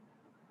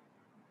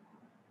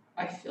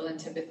I feel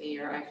antipathy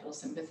or I feel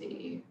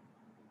sympathy.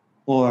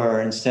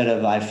 Or instead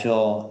of I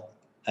feel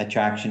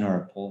attraction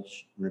or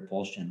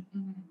repulsion,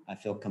 Mm-hmm. I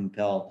feel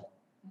compelled,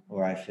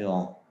 or I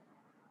feel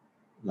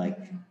like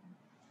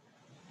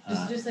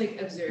just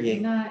like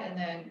observing that and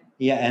then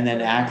and then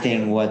what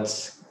acting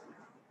what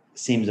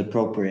seems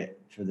appropriate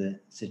for the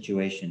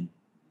situation.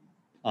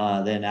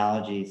 The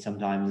analogy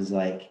sometimes is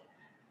like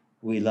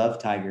we love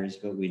tigers,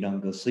 but we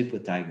don't go sleep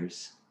with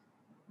tigers.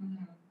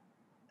 Mm-hmm.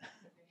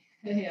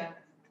 Yeah.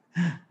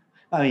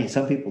 I mean,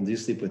 some people do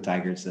sleep with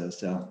tigers though.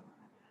 So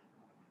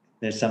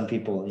there's some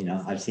people,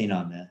 I've seen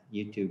on the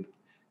YouTube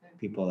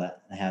people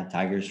that have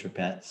tigers for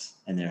pets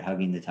and they're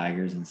hugging the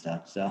tigers and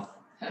stuff. So,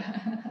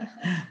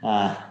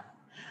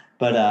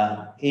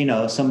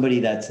 somebody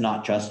that's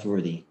not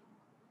trustworthy,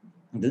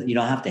 you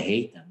don't have to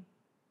hate them.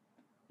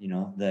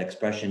 The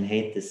expression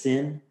hate the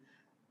sin,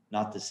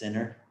 not the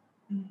sinner.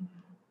 Mm-hmm.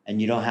 And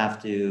you don't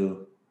have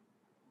to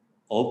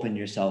open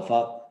yourself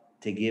up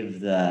to give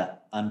the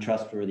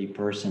untrustworthy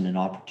person an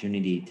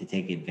opportunity to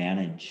take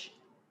advantage,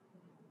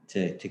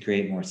 to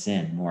create more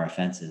sin, more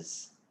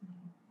offenses,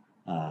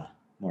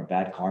 more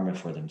bad karma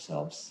for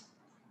themselves.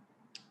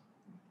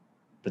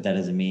 But that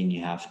doesn't mean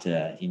you have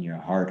to, in your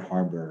heart,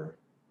 harbor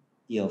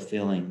ill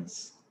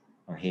feelings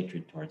or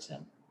hatred towards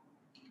them.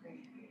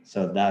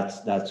 So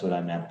that's what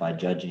I meant by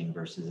judging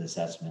versus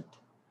assessment.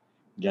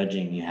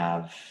 Judging,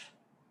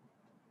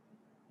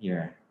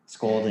 you're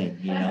scolding,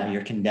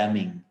 you're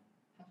condemning.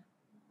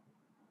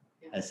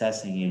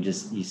 Assessing, you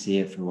see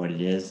it for what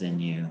it is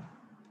and you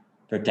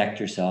protect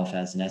yourself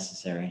as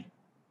necessary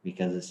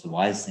because it's the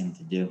wise thing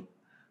to do.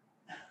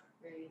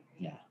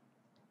 Yeah.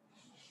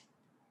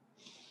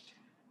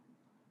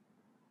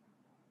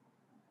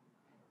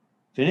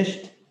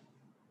 Finished?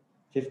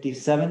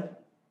 57?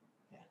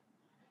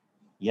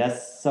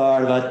 Yas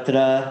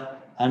sarvatra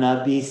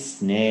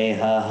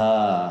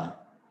anabhisnehaha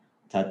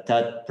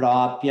tatat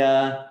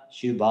prapya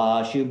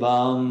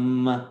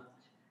shubhashubham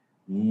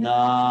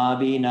na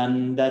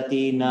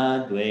vinandati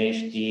na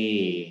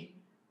dveshti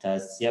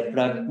tasya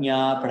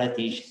prajna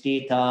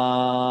pratishtita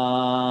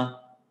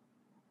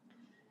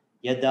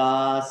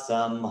yada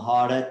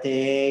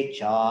samharate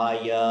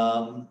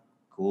chayam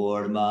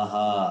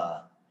kurmaha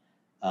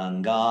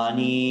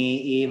angani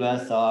iva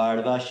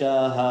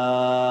sarvashaha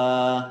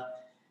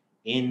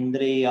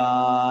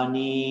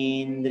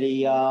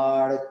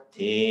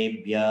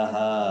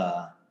indriyanindriyarthebhyaha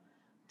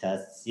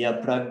tasya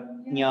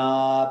prajna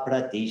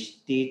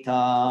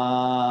pratishtita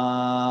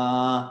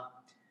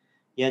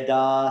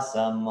yada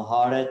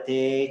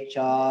samharate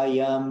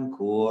chayam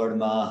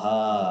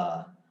kurmaha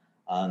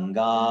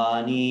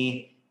angani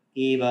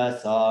iva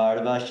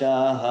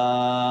sarvashaha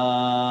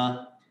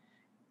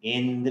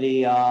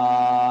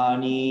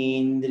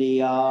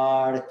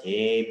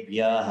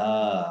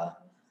indriyanindriyarthebhyaha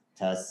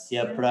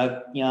tasya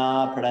prajna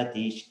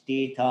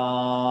pratishtita.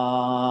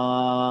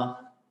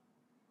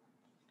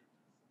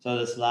 So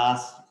this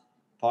last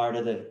part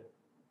of the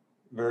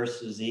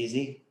verse is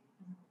easy.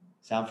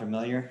 Sound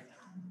familiar?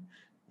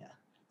 Yeah.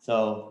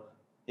 So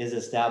is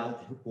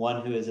established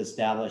one who is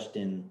established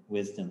in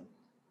wisdom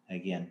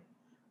again.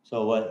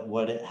 So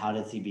how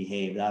does he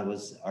behave? That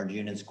was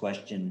Arjuna's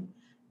question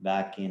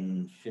back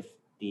in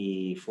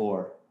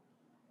 54.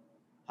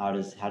 How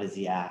does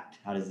he act?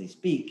 How does he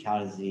speak? How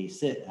does he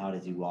sit? How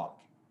does he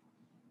walk?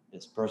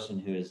 This person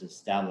who is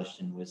established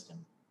in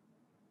wisdom.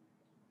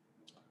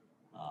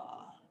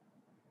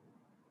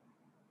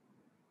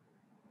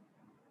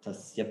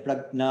 Tasya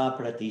prajna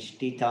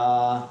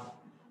pratishtita.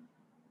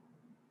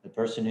 The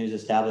person who's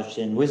established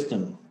in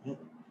wisdom.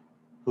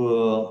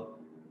 Who,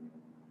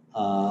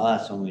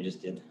 that's one we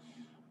just did.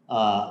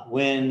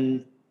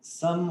 When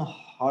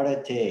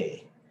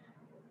samharate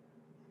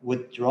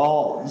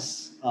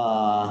withdraws,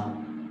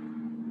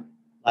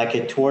 like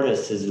a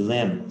tortoise's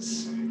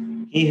limbs,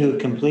 he who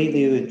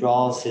completely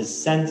withdraws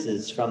his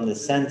senses from the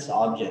sense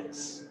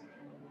objects,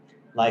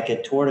 like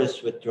a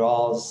tortoise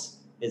withdraws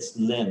its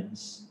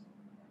limbs,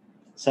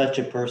 such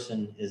a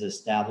person is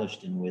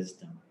established in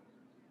wisdom.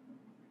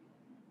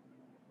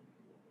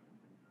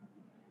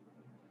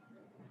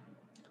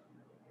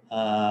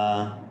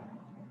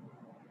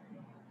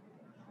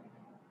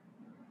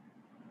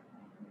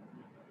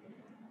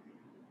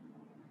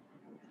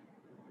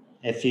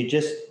 If you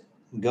just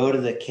go to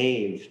the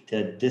cave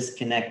to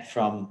disconnect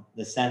from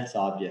the sense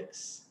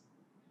objects,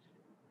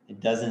 it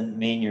doesn't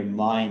mean your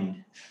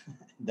mind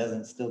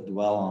doesn't still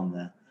dwell on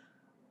the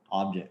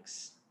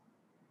objects.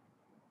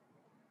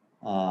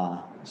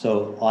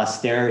 So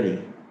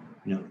austerity,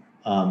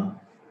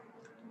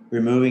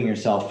 removing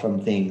yourself from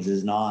things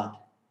is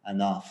not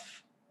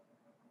enough.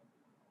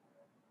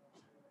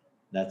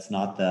 That's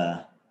not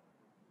the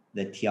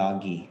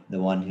tyagi, the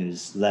one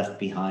who's left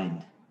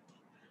behind.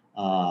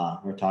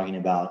 We're talking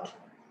about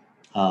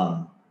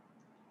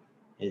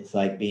It's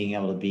like being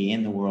able to be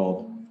in the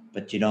world,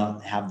 but you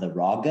don't have the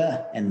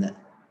raga, and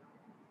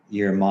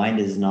your mind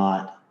is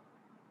not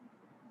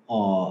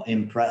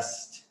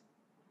impressed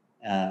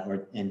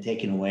and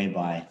taken away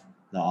by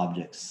the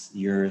objects.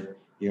 Your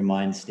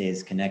mind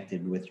stays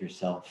connected with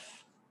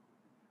yourself.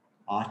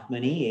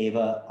 Atmani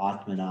eva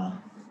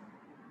atmana.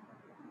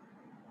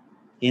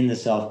 In the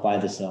self, by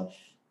the self.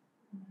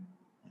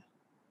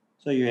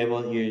 So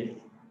you're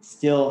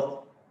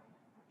still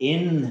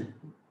in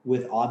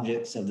with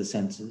objects of the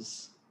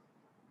senses,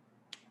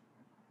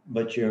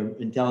 but your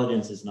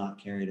intelligence is not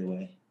carried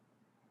away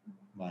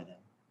by them.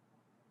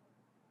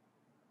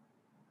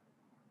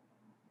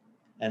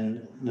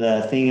 And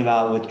the thing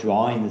about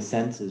withdrawing the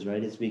senses,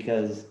 right, is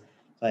because,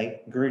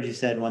 like Guruji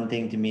said one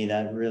thing to me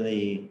that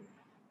really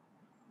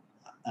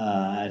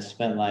I've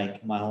spent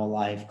like my whole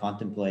life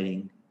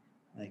contemplating,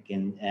 like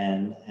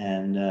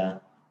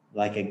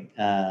like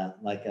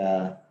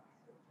a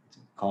it's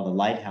called a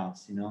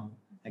lighthouse,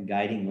 a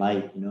guiding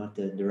light,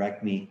 to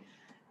direct me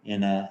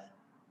in a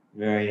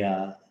very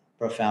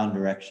profound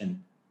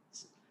direction.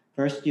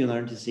 First, you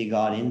learn to see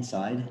God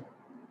inside,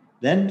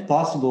 then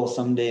possible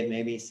someday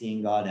maybe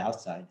seeing God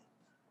outside.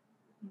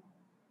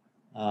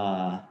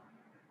 That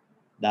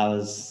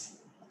was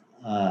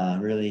a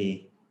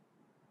really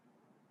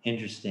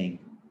interesting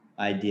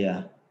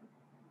idea.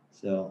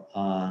 So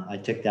I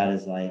took that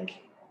as like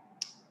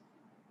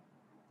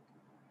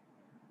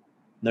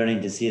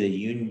learning to see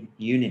the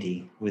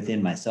unity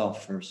within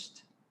myself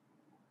first,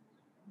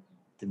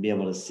 to be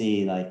able to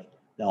see like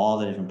all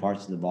the different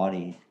parts of the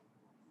body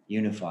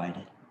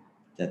unified,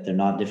 that they're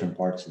not different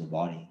parts of the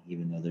body,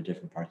 even though they're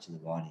different parts of the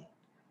body.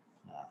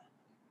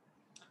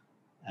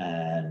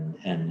 And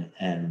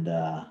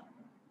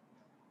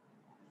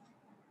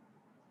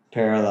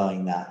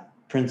paralleling that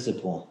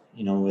principle,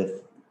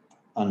 with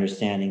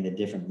understanding the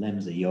different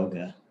limbs of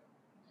yoga,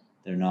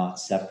 they're not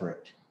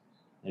separate.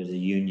 There's a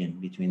union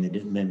between the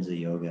limbs of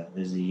yoga.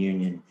 There's a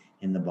union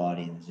in the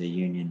body. There's a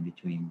union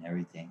between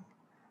everything.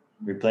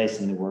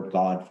 Replacing the word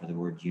God for the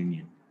word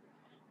union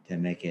to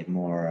make it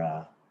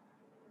more,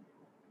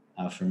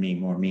 for me,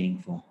 more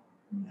meaningful.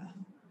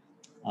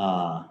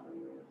 Yeah.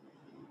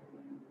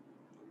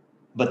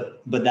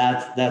 But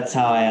that's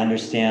how I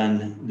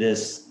understand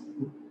this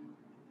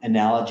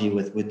analogy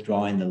with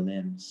withdrawing the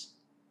limbs.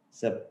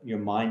 Except your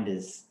mind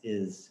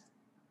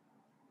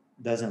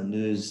doesn't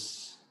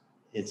lose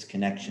its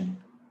connection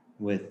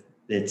with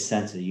its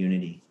sense of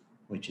unity,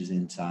 which is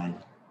inside.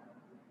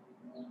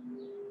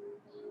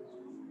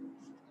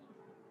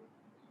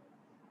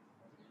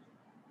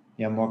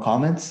 You have more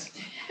comments?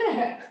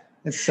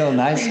 It's so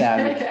nice to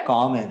have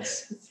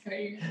comments.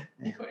 Sorry.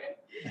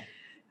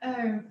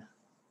 I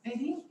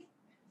think,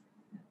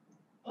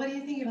 what do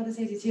you think about this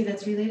idea too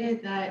that's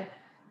related, that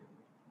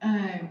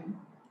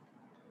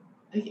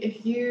like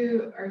if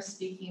you are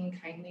speaking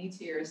kindly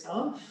to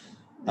yourself,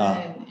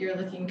 then you're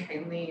looking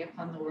kindly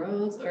upon the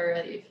world, or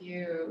if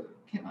you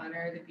can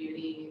honor the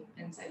beauty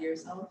inside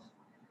yourself,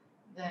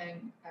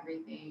 then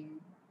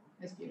everything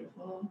is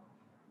beautiful.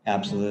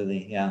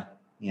 Absolutely. Yeah.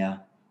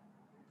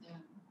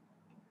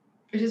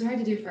 Which is hard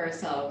to do for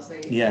ourselves.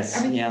 Like, yes,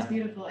 everything's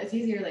beautiful. It's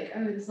easier, like,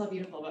 oh, this is all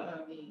beautiful, but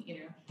oh,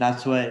 me,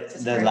 That's what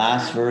the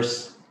last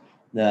verse,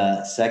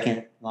 the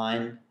second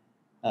line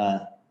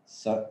of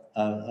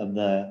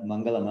the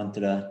Mangala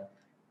Mantra,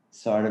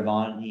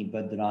 Sarvani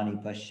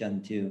Bhadrani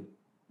Pashyantu.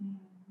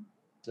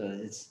 So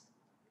it's,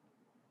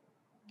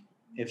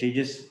 if you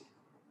just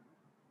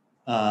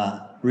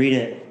read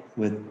it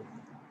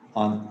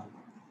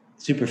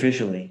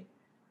superficially,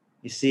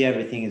 you see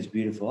everything is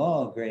beautiful.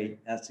 Oh,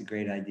 great. That's a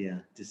great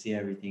idea, to see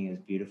everything as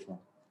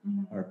beautiful,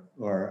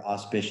 or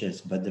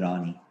auspicious,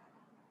 Bhadrani.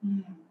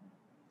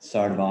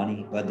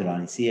 Sarvani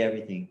Bhadrani. See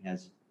everything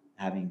as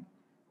having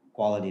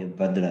quality of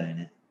Bhadra in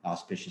it,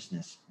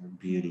 auspiciousness or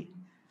beauty.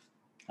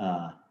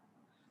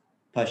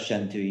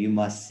 Pashyantu, you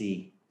must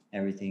see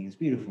everything is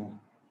beautiful.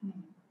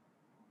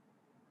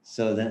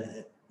 So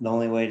the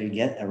only way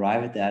to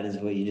arrive at that is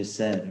what you just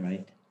said,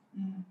 right?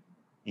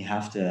 You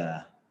have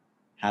to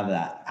have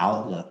that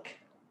outlook.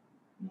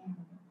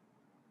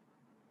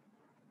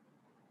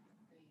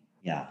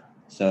 Yeah.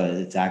 So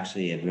it's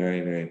actually a very,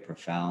 very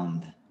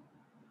profound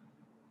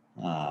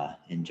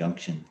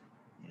injunction,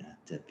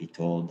 to be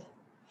told,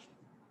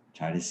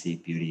 try to see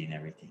beauty in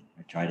everything,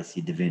 or try to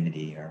see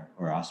divinity or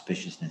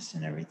auspiciousness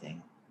in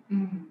everything.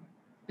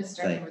 But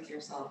starting with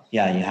yourself.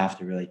 Yeah, you have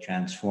to really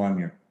transform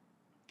your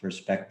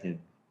perspective,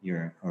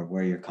 or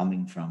where you're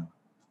coming from.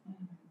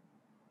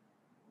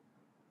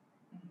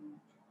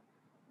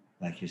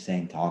 Like you're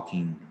saying,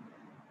 talking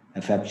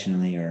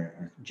affectionately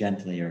or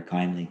gently or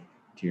kindly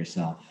to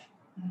yourself.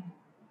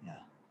 Yeah.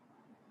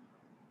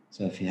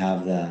 So if you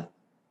have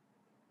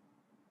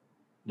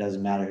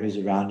doesn't matter who's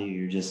around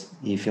you,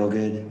 you feel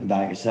good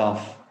about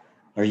yourself,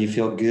 or you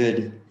feel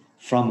good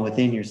from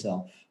within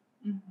yourself.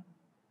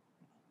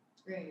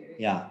 Right.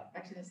 Yeah.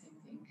 Actually the same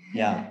thing.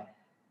 Yeah.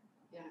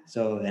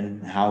 So,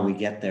 and how we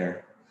get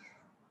there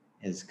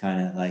is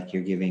kind of like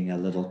you're giving a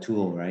little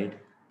tool, right?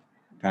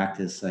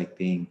 Practice like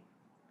be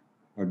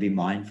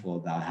mindful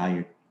about how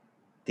you're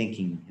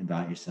thinking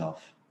about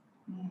yourself,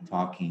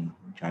 talking,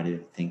 try to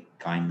think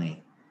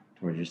kindly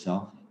towards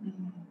yourself.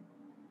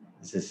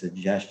 It's a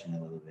suggestion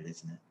a little bit,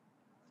 isn't it?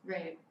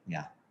 Right.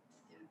 Yeah.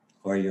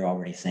 Or you're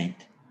already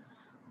saint.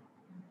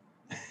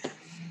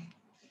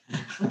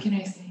 What can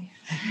I say?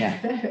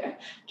 Yeah.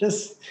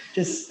 Just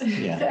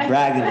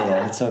brag a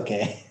little. It's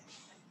okay.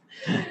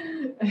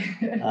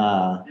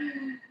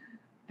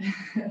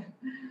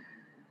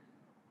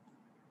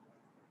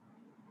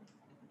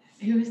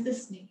 Who is the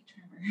snake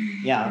charmer?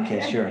 Yeah,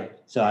 okay, sure.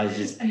 So I was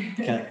just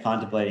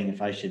contemplating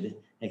if I should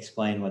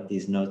explain what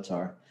these notes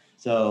are.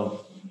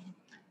 So,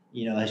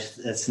 a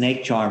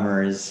snake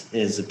charmer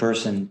is a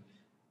person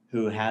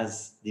who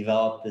has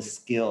developed the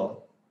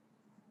skill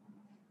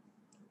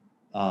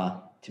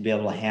to be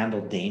able to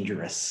handle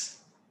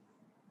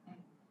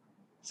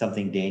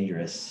something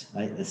dangerous.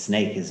 Right? The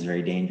snake is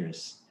very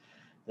dangerous.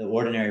 The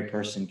ordinary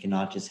person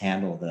cannot just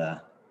handle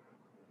the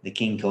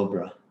king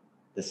cobra,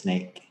 the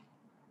snake.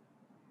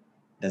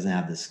 Doesn't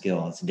have the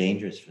skill. It's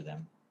dangerous for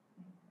them.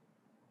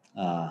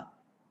 But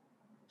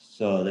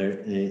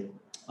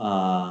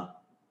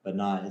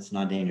it's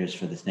not dangerous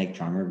for the snake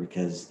charmer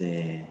because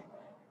they've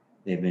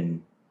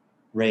been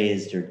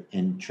raised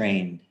and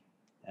trained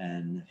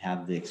and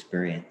have the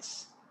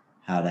experience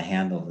how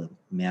to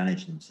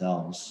manage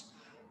themselves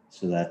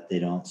so that they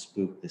don't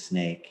spook the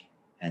snake,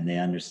 and they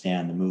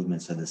understand the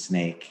movements of the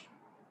snake.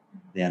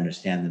 They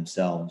understand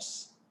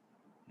themselves.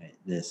 Right?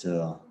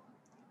 So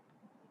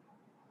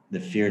the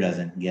fear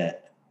doesn't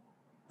get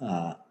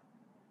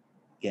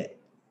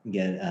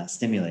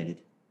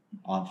stimulated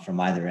from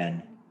either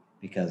end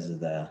because of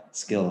the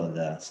skill of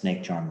the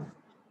snake charmer.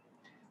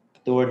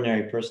 But the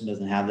ordinary person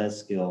doesn't have that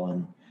skill,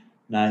 and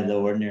neither the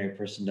ordinary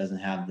person doesn't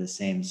have the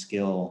same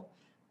skill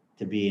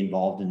to be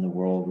involved in the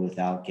world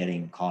without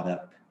getting caught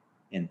up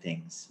in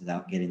things,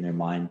 without getting their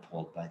mind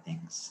pulled by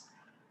things.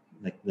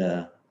 Like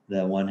the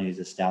one who's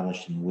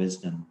established in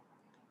wisdom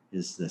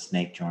is the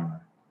snake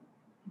charmer.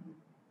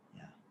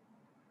 Yeah.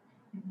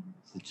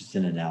 So it's just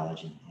an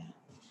analogy. Yeah.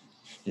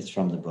 It's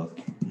from the book.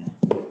 Yeah.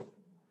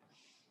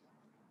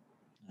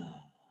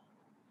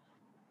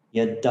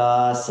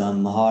 Yadda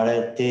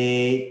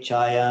samharate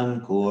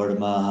chayam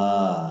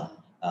kurmaha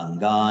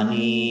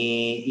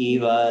angani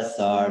iva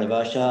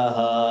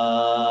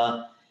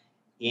sarvashaha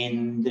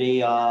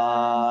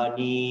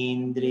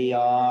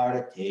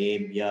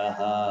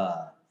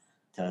indriyanindriyarthebhyaha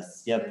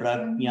tasya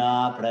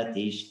prajna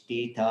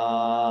pratishtita.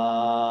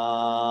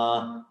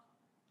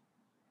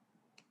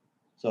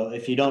 So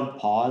if you don't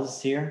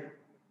pause here,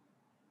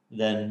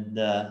 then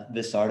the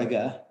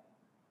Visarga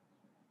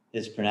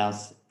is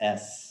pronounced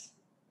S.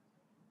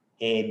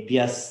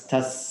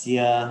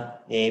 Abhyastasya,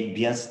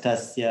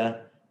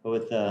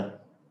 with the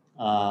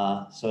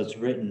so it's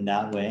written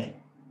that way.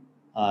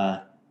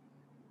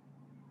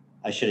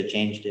 I should have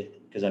changed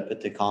it because I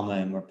put the comma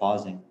and we're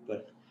pausing,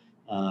 but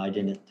I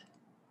didn't.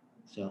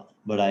 So,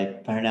 but I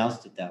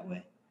pronounced it that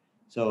way.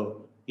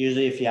 So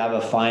usually, if you have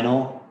a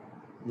final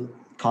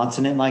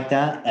consonant like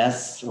that,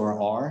 S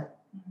or R,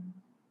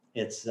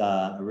 its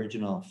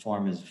original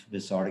form is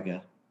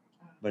Visarga,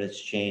 but it's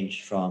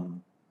changed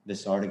from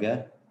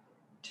Visarga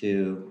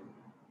to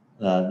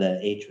the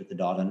H with the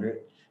dot under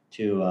it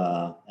to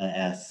a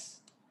S.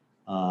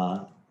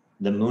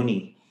 The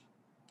Muni,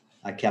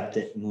 I kept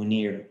it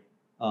Munir.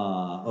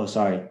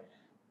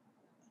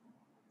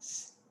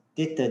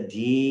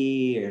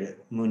 Stitadir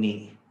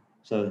Muni.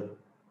 So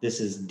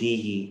this is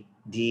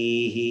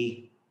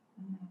Dihi.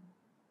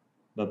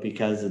 But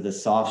because of the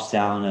soft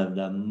sound of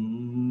the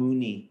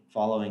Muni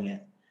following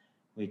it,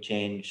 we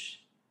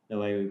change the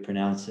way we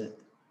pronounce it.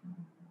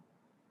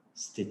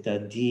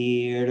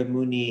 Stitadir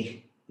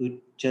Muni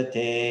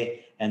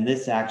Uchate. And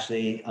this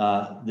actually,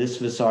 this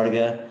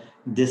Visarga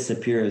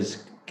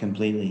disappears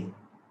completely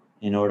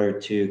in order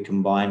to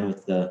combine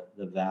with the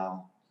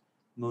vowel.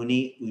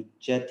 Muni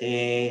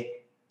Uchate,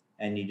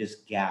 and you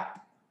just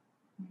gap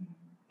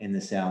in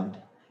the sound.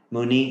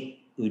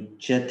 Muni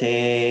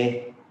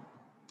Uchate.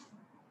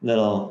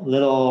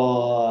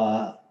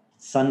 Little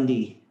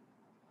Sandhi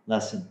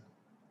lesson.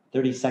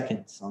 30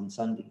 seconds on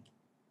Sandhi.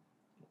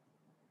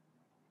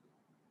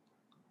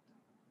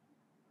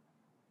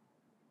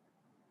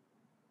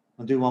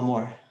 I'll do one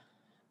more.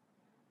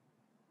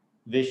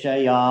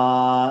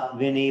 Vishaya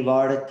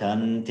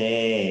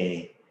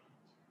vinivartante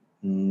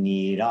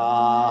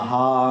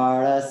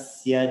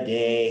niraharasya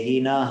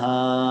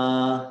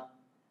dehinaha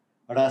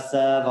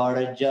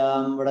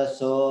rasavarjam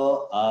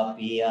raso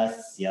api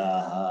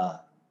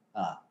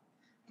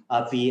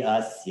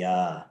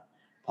asya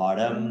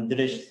param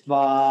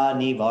drishtva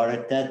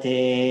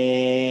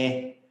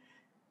nivartate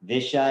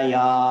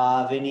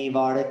Vishaya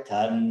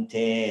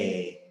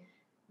vinivartante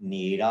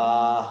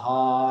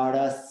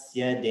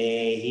Niraharasya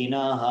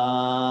dehinaha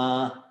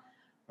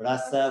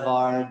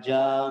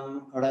rasavarjam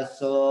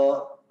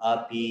raso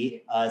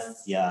api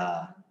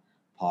asya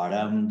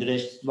param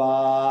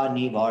drishtva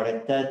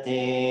nivartate.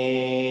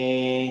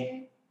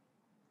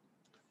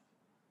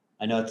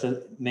 I know it's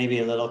maybe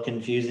a little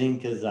confusing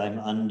because I'm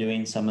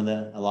undoing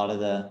a lot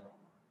of the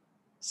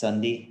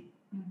Sandhi.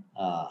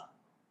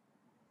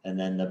 and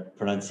then the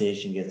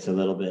pronunciation gets a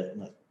little bit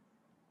like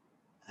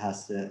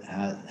has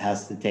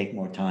to take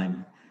more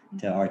time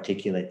to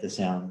articulate the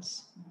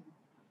sounds.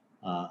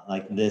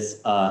 Like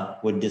this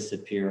would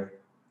disappear,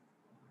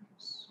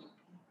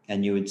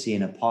 and you would see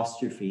an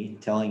apostrophe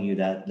telling you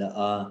that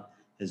the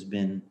has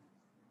been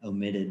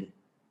omitted.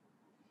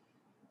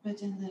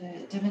 But in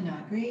the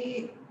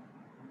Devanagari,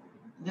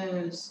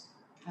 those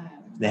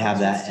They have vowels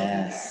would that still be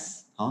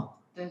S, huh?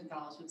 there. Those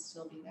vowels would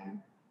still be there.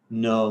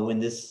 No, when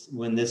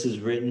this is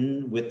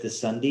written with the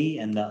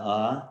sandhi and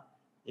the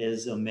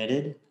is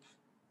omitted,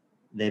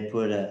 they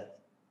put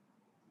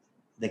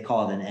they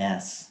call it an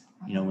S,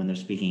 you know, when they're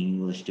speaking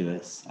English to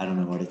us. I don't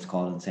know what it's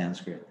called in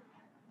Sanskrit.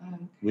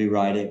 We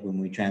write it, when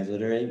we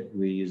transliterate it,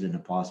 we use an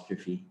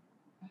apostrophe.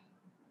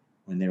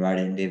 When they write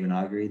it in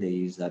Devanagari, they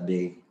use that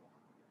big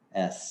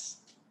S.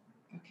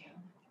 Okay.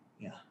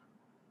 Yeah.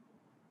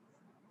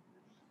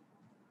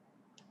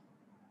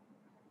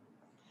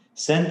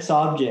 Sense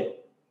object.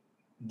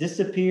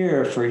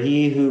 Disappear for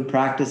he who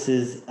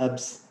practices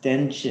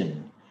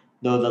abstention,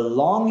 though the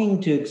longing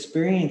to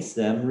experience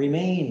them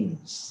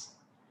remains.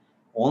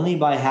 Only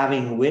by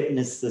having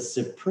witnessed the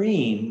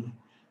supreme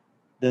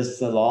does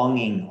the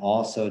longing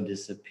also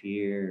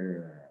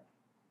disappear.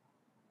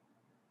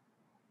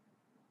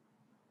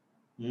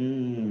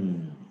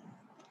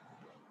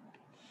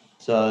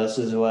 So this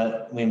is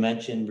what we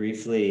mentioned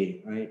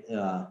briefly, right?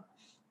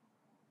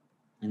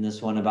 In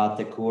this one about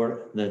the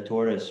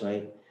tortoise,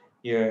 right?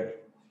 You're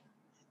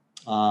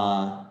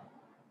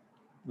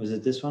was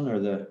it this one or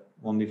the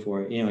one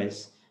before?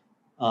 Anyways,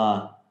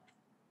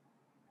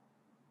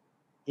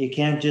 you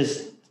can't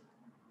just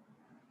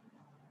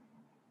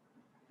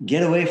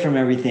get away from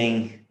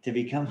everything to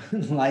become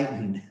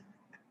enlightened,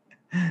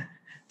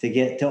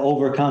 to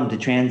overcome, to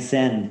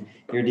transcend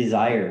your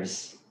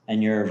desires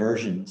and your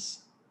aversions,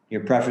 your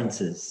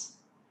preferences.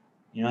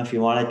 You know, if you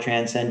want to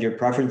transcend your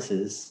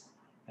preferences,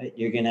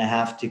 you're going to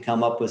have to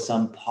come up with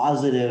some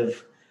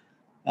positive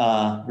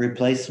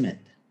replacement.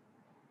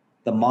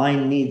 The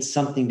mind needs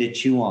something to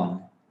chew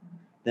on.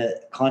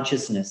 The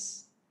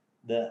consciousness,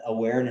 the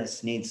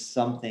awareness needs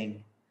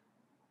something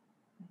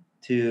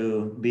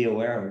to be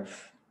aware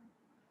of.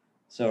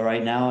 So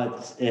right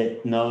now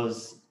it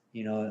knows,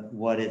 you know,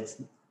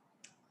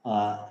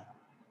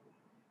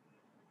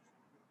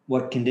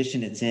 what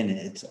condition it's in.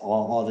 It's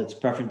all its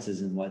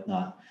preferences and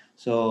whatnot.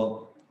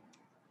 So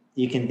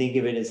you can think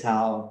of it as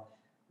how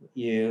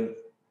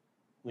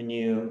when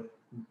you're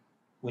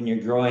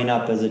growing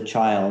up as a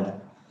child,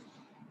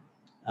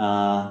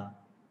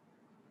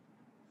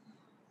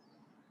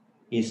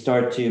 you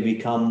start to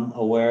become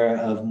aware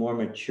of more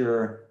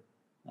mature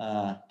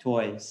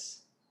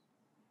toys,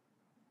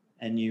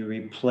 and you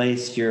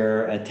replace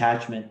your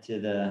attachment to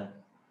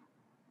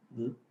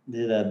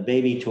the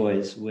baby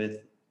toys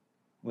with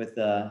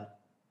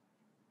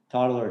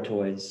toddler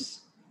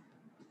toys,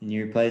 and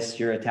you replace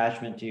your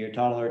attachment to your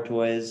toddler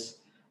toys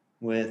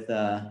with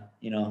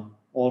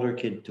older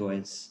kid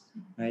toys,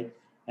 right?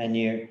 And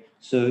you're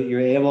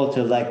able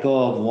to let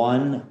go of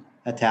one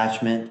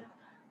attachment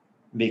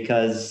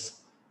because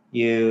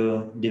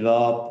you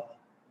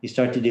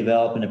start to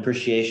develop an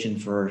appreciation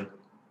for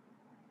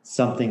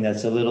something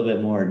that's a little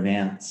bit more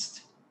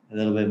advanced, a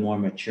little bit more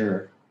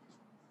mature,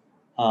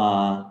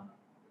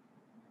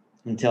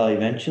 until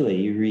eventually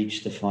you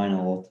reach the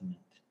final ultimate.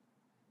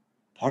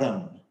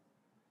 Param.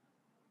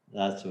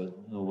 That's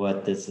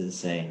what this is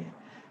saying.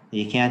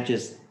 You can't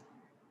just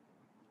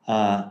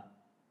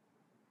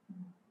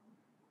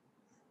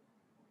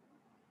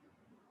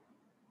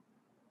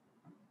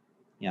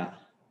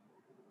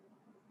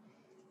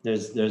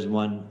There's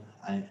one,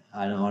 I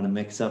don't want to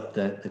mix up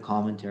the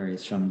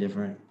commentaries from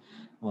different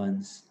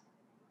ones.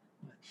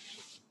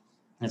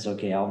 That's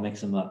okay, I'll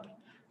mix them up.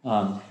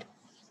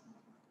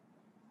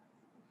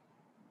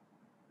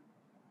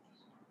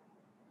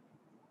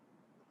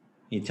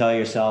 You tell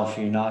yourself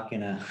you're not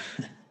gonna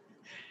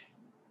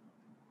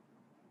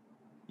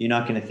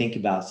think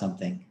about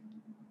something,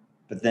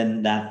 but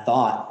then that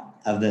thought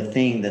of the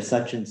thing, the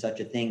such and such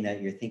a thing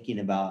that you're thinking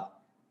about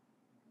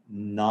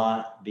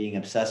not being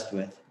obsessed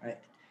with, right?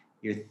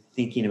 You're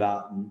thinking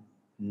about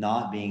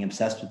not being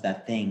obsessed with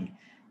that thing.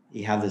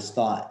 You have this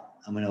thought,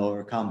 I'm going to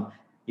overcome.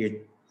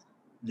 You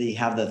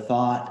have the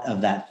thought of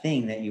that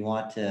thing that you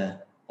want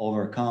to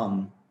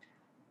overcome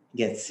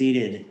get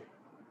seated.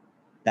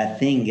 That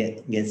thing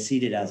gets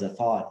seated as a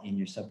thought in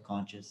your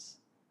subconscious.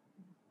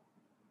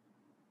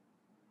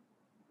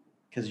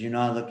 Because you're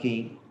not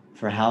looking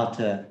for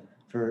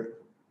for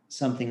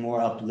something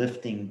more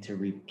uplifting to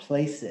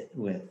replace it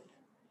with.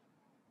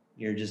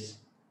 You're just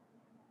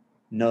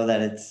know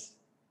that it's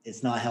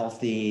not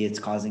healthy, it's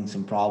causing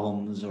some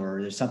problems,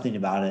 or there's something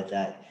about it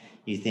that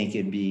you think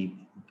I'd be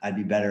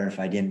better if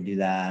I didn't do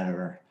that,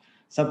 or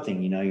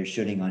something, you're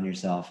shooting on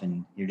yourself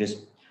and you're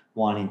just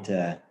wanting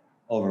to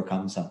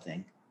overcome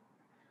something.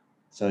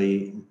 So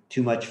you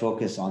too much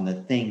focus on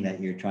the thing that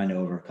you're trying to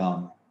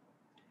overcome.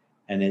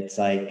 And it's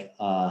like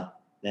the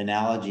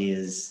analogy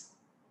is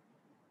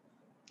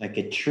like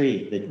a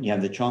tree that you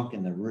have the trunk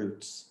and the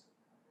roots.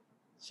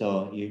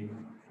 So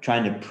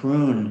trying to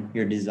prune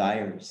your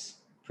desires,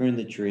 prune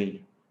the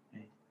tree.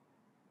 Right?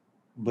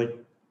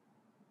 But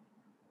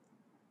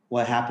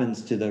what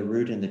happens to the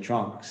root and the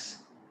trunks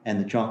and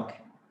the trunk?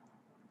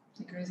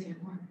 It grows even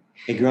more.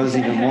 It grows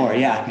even more.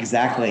 Yeah,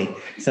 exactly.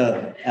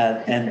 So,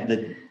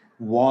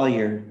 while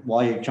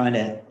you're trying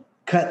to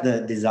cut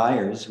the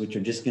desires, which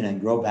are just going to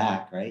grow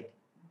back, right?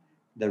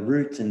 The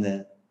roots and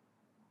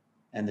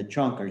the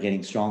trunk are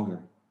getting stronger.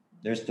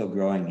 They're still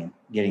growing and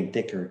getting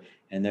thicker,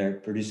 and they're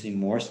producing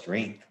more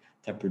strength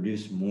to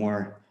produce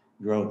more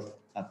growth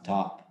up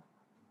top.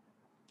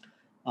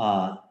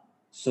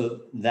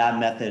 So that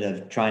method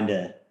of trying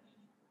to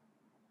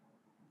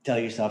tell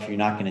yourself you're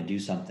not going to do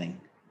something,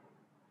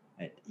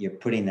 right? You're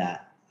putting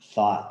that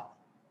thought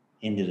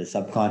into the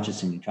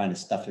subconscious and you're trying to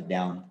stuff it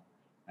down,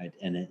 right?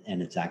 And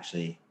it's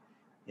actually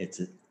it's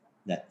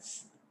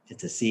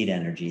a seed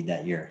energy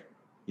that you're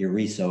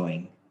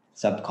resowing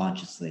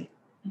subconsciously.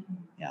 Mm-hmm.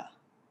 Yeah.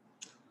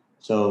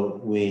 So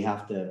we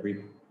have to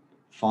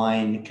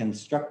refine,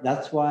 construct.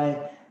 That's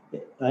why,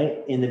 right?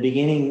 In the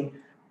beginning,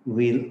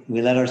 we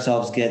let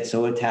ourselves get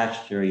so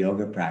attached to our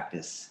yoga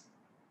practice.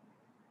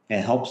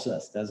 It helps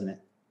us, doesn't it?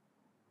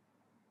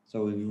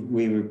 So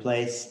we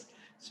replaced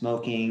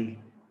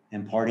smoking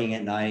and partying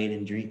at night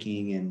and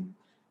drinking and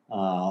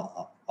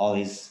all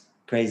these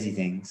crazy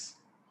things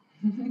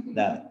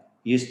that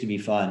used to be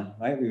fun,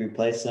 right? We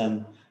replaced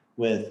them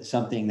with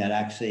something that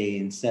actually,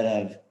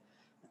 instead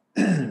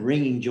of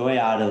wringing joy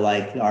out of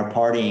like our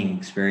partying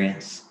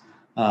experience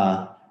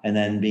and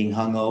then being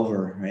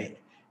hungover, right?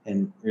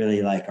 And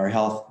really like our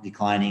health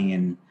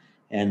declining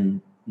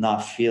and not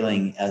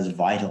feeling as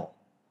vital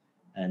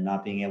and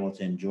not being able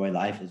to enjoy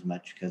life as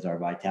much because our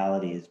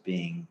vitality is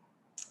being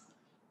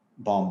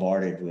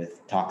bombarded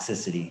with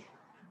toxicity.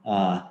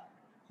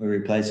 We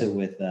replace it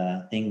with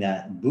a thing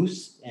that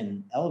boosts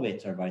and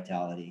elevates our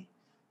vitality.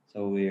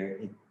 So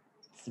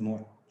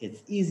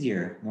it's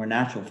easier, more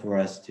natural for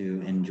us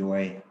to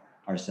enjoy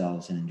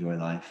ourselves and enjoy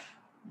life.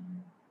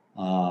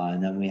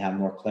 And then we have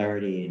more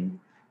clarity and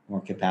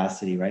more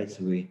capacity, right?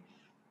 So we,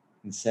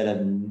 instead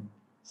of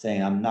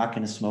saying, I'm not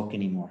going to smoke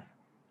anymore,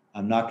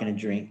 I'm not going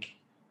to drink.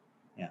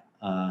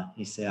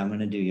 You say, I'm going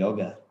to do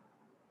yoga.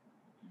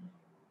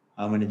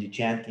 I'm going to do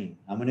chanting.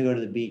 I'm going to go to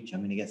the beach.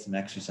 I'm going to get some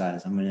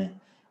exercise. I'm going to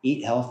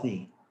eat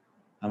healthy.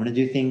 I'm going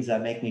to do things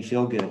that make me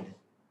feel good.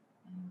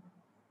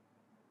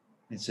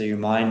 And so your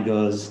mind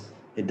goes,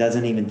 it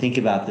doesn't even think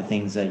about the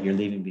things that you're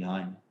leaving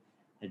behind.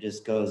 It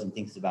just goes and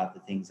thinks about the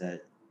things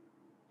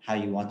how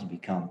you want to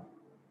become.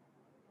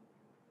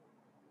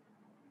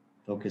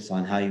 Focus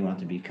on how you want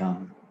to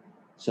become.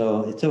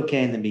 So it's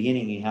okay in the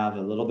beginning, you have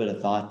a little bit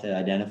of thought to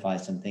identify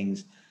some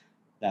things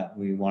that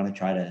we want to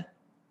try to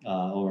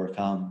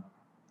overcome.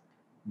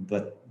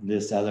 But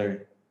this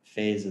other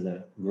phase of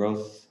the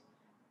growth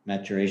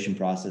maturation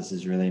process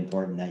is really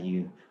important, that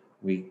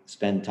we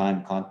spend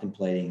time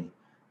contemplating,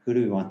 who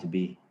do we want to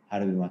be? How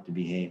do we want to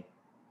behave?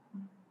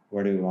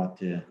 How do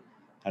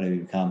we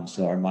become?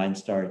 So our mind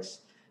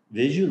starts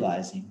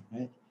visualizing,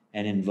 right?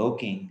 And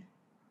invoking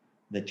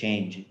the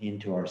change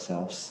into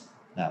ourselves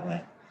that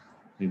way.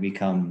 We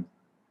become,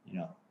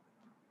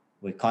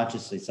 we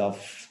consciously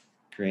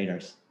self-create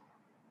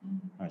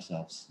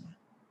ourselves.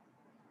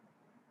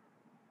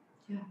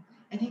 Yeah.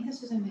 I think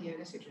this was in the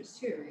Yoga Sutras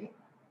too,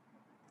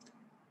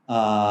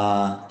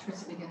 right?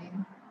 Towards the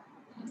beginning.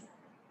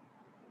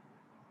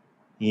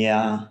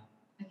 Yeah.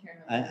 I can't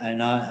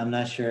remember. I'm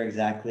not sure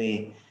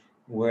exactly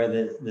where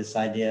this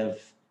idea of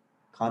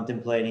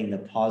contemplating the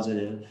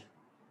positive.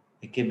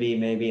 It could be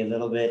maybe a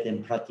little bit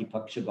in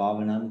Pratipaksha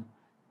Bhavanam,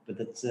 but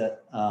that's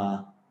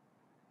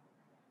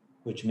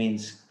which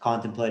means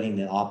contemplating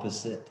the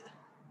opposite.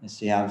 And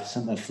so you have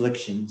some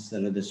afflictions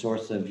that are the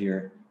source of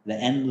the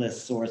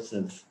endless source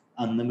of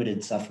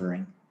unlimited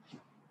suffering.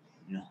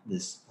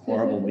 This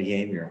horrible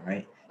behavior,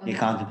 right? You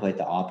contemplate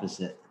the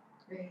opposite.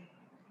 Right.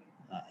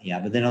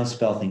 But they don't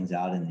spell things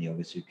out in the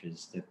Yoga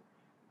Sutras.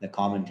 The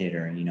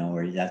commentator,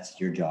 or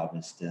that's your job,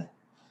 is to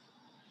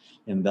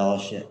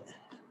embellish it.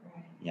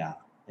 Right. Yeah,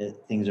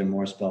 things are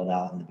more spelled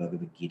out in the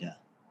Bhagavad Gita.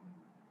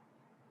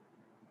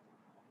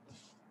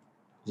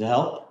 Does it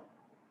help?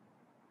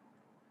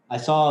 I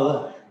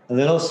saw a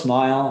little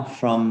smile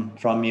from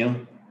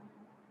you,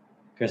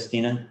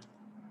 Christina,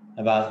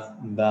 about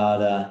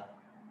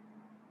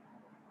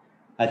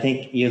I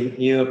think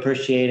you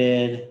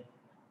appreciated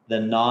the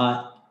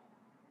not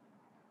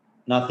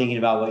thinking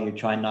about what you're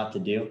trying not to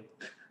do.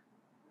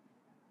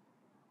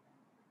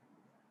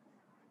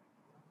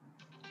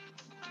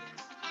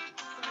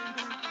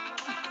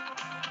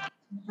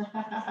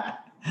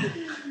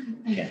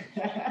 Okay.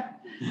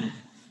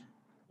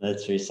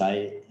 Let's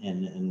recite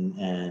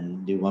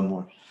and do one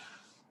more.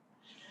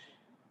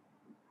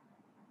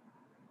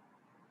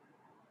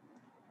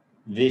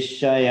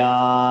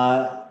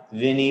 Vishaya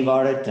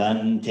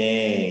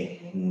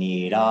vinivartante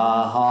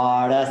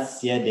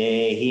niraharasya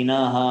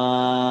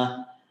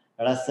dehinaha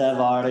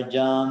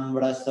rasavarjam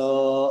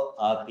raso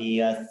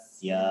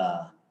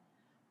apiyasya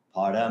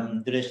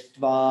param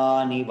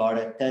drishtva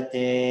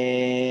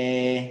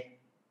nivartate.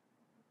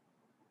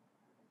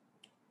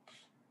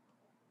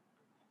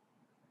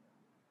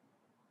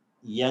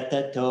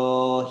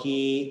 Yatato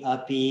hi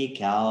api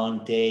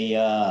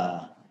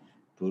kaunteya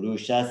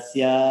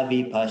purushasya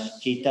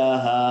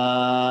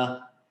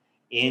vipaschitaha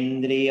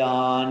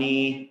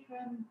indriyani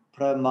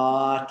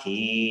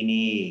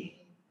pramatini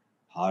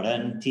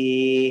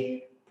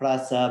haranti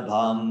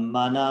prasabham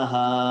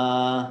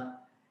manaha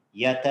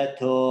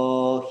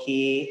yatato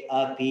hi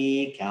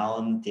api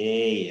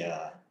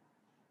kaunteya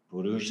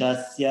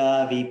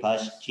purushasya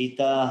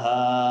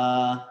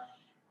vipaschitaha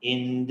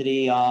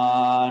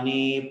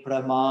indriyani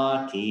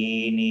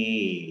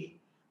pramatini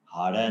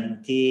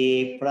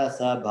haranti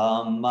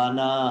prasabham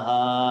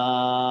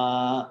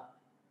manaha.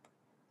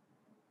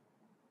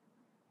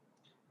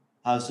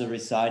 How's the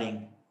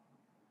reciting?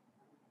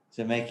 Is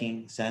it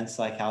making sense,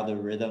 like how the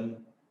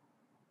rhythm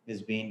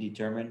is being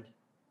determined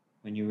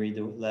when you read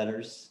the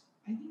letters?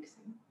 I think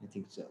so. I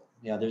think so.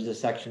 Yeah, there's a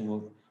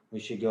section we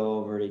should go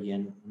over it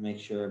again, make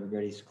sure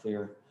everybody's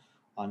clear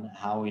on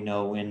how we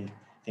know when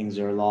things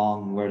are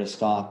long, where to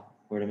stop,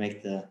 how to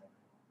make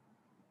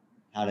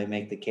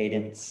the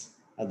cadence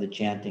of the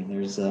chanting.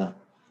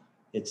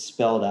 It's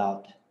spelled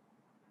out.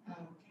 Oh,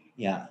 okay.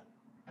 Yeah.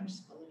 I'm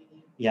just following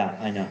you. Yeah,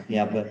 I know.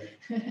 Yeah, but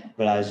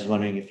I was just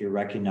wondering if you're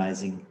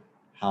recognizing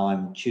how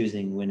I'm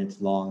choosing when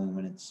it's long and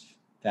when it's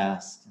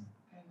fast.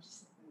 I was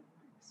just looking at the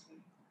next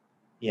week.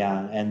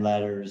 Yeah, and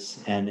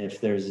letters, and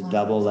if there's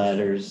double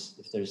letters,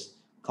 if there's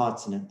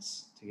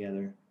consonants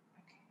together.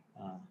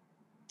 Okay.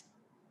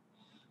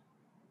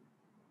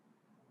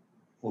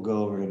 We'll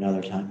go over it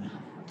another time.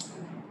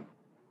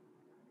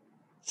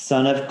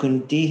 Son of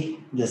Kunti,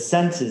 the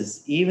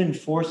senses even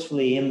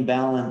forcefully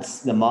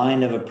imbalance the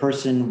mind of a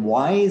person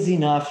wise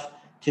enough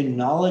to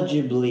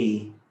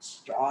knowledgeably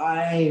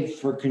strive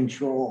for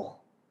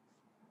control.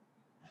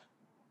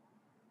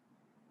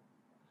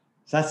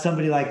 So that's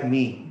somebody like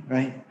me,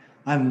 right?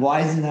 I'm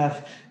wise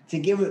enough to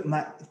give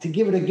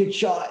it a good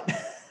shot.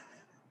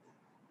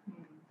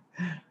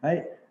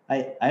 Right?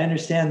 I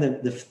understand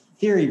the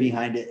theory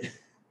behind it.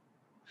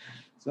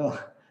 So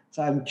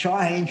I'm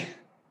trying,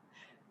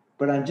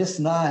 but I'm just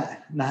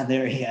not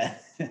there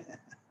yet.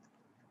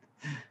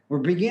 We're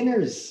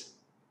beginners.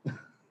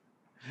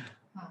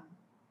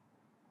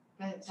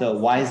 So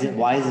wise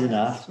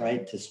enough,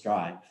 right, to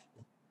strive.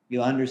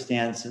 You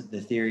understand the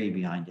theory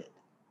behind it,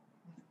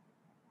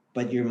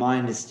 but your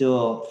mind is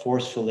still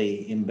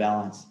forcefully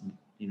imbalanced,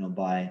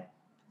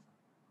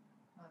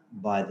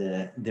 by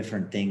the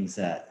different things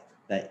that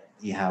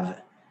you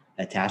have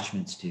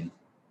attachments to,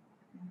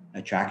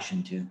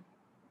 attraction to.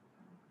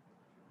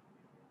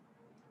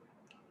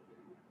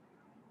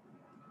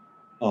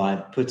 Oh, I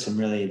put some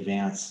really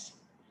advanced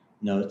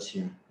notes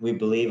here. We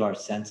believe our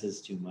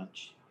senses too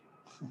much.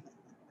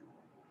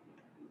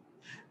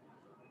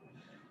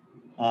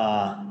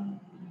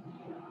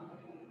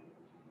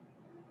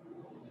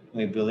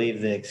 We believe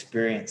the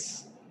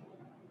experience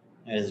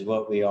is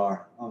what we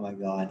are. Oh my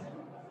God.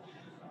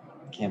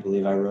 I can't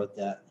believe I wrote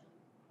that.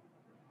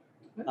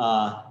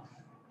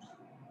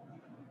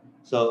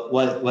 So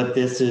what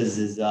this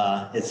is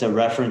it's a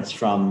reference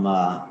from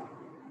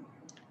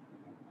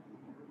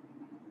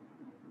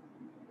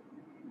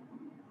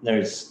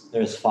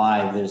there's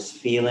five. There's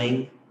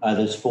feeling,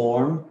 there's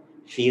form,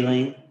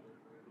 feeling,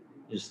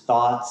 there's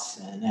thoughts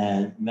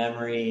and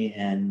memory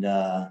and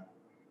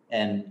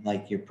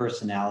like your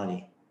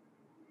personality.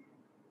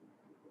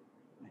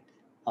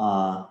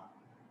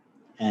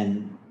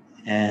 And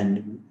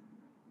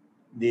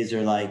these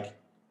are like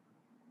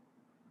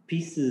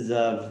pieces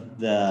of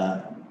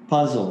the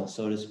puzzle,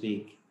 so to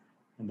speak,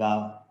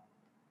 about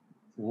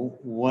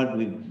what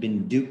we've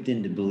been duped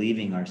into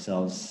believing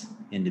ourselves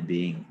into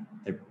being.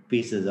 They're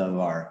pieces of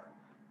our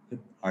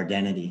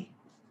identity,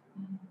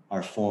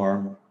 our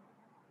form,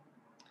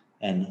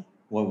 and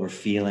what we're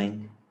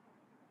feeling.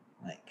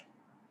 Like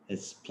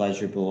it's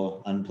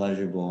pleasurable,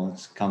 unpleasurable,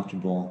 it's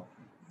comfortable,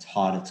 it's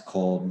hot, it's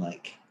cold.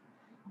 Like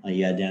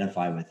you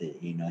identify with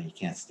it, you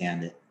can't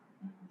stand it.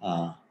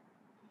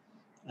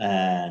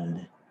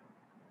 And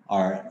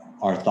our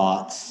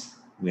thoughts,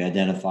 we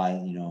identify,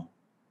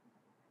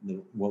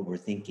 what we're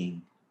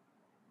thinking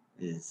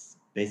is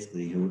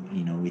basically who,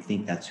 we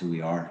think that's who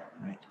we are,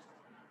 right?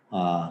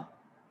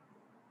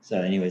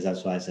 So anyways,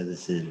 that's why I said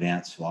this is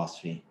advanced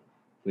philosophy.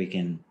 We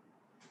can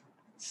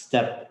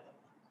step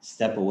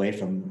away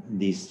from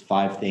these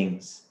five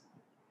things,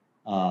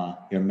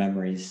 your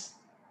memories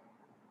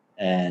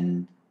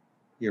and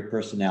your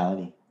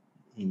personality,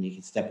 and you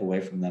can step away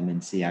from them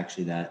and see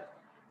actually that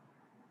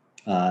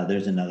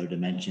there's another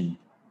dimension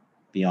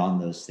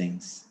beyond those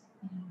things.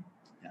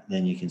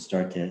 Then you can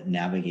start to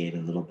navigate a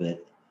little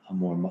bit a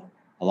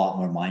lot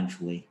more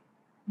mindfully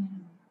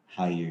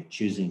how you're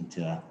choosing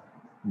to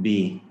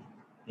be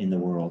in the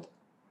world,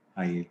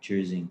 how you're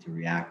choosing to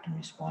react and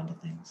respond to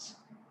things.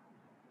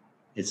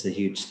 It's a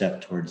huge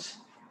step towards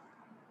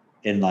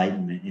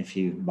enlightenment if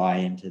you buy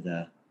into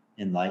the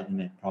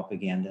enlightenment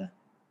propaganda.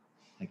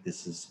 Like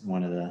this is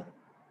one of the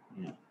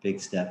big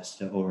steps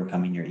to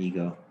overcoming your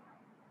ego.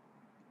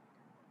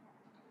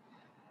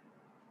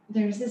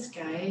 There's this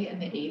guy in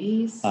the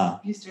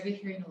 80s who started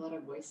hearing a lot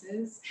of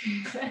voices.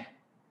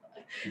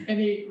 and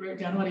he wrote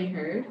down what he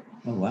heard.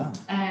 Oh, wow.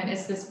 And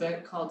it's this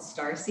book called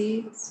Star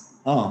Seeds.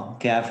 Oh,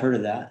 okay. I've heard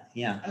of that.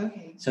 Yeah.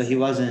 Okay. So he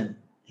wasn't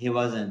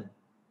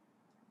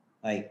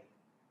like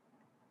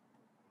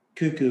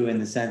cuckoo in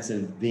the sense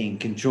of being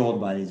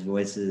controlled by these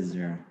voices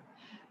or.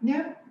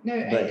 No, But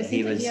it he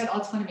seems like was- he had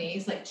autonomy.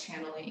 He's like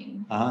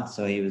channeling.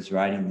 So he was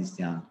writing these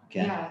down.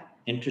 Okay. Yeah.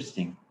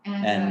 Interesting.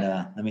 And,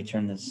 And let me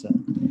turn this.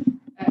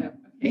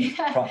 okay.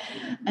 Pro-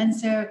 And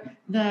so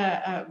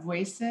the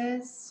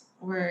voices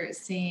were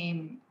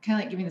saying, kind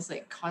of like giving this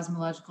like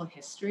cosmological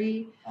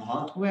history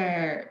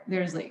where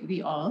there's like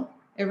the all.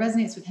 It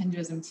resonates with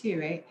Hinduism too,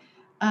 right?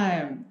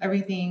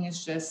 Everything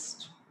is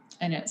just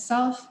in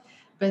itself,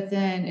 but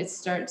then it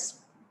starts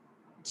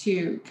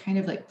to kind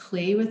of like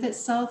play with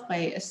itself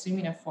by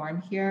assuming a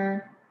form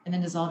here and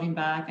then dissolving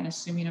back and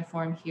assuming a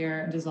form here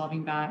and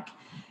dissolving back.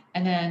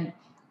 And then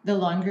the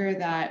longer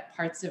that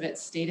parts of it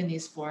stayed in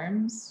these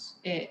forms,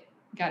 it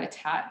got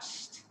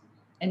attached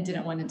and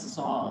didn't want to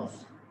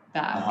dissolve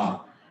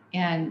back.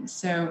 And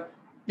so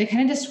they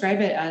kind of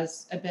describe it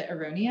as a bit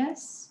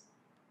erroneous,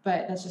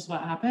 but that's just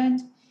what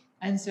happened.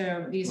 And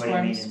so these What do you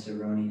mean forms, it's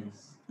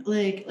erroneous?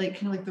 like kind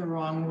of like the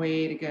wrong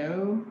way to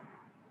go.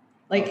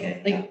 Like,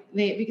 Okay,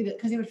 they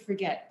because they would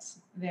forget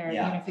their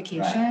Yeah,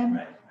 unification.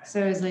 Right.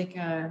 So it's like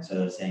So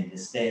they're saying to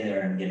stay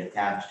there and get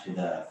attached to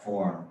the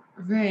form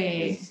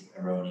right, is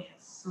erroneous.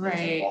 It's Right.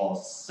 a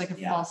false. it's like a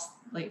yeah. false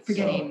like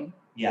forgetting.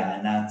 Yeah,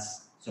 and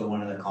that's so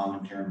one of the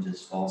common terms is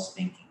false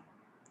thinking.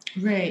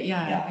 Right,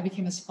 yeah. Yeah. I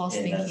became this false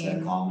And that's a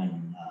thinking.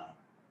 common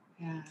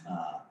Yeah.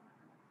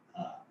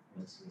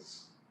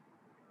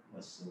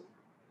 what's the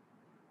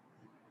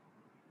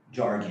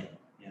jargon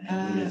in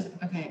Buddhism.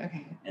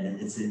 Okay. And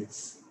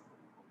it's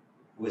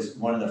was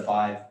one of the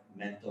 5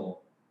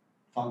 mental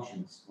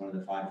functions, one of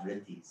the 5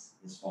 vrittis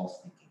is false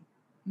thinking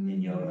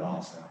in yoga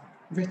also.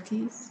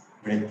 Vrittis?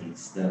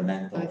 Vrittis, the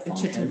mental Like the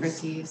functions. chitta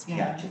vrittis,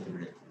 Yeah, chitta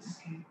vrittis.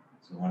 Okay.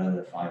 So one of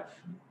the 5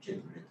 chitta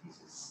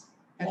vrittis is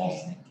false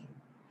Okay. thinking.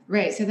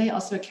 Right. So they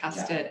also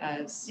cast Yeah. it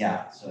as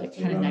Yeah, so like it's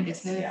kind of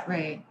erroneous, negative. yeah.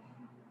 Right.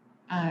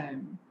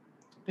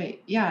 But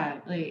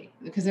yeah, like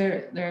because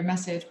their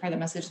message, part of the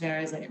message there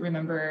is like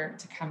remember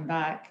to come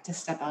back, to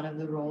step out of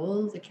the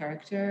role, the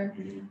character,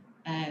 Mhm.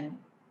 and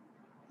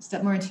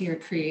step more into your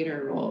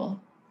creator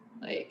role.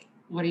 Like,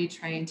 what are you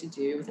trying to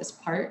do with this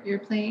part you're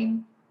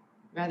playing,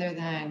 rather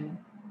than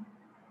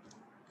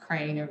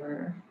crying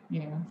over,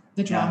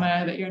 the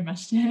drama that you're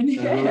enmeshed in.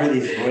 So who are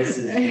these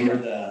voices? Who are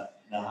the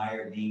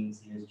higher beings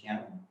he was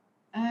channeling?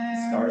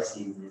 Star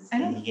seeds. I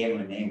don't- He gave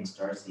them a name,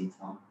 star seeds,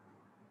 huh?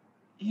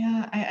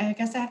 Yeah, I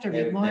guess I have to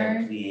read They're more.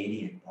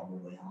 Pleiadian,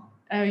 probably, huh?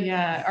 Oh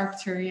yeah,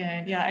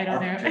 Arcturian. Yeah, I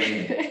don't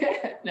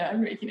know. No,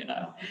 I'm making it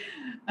up.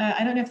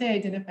 I don't know if they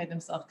identified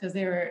themselves because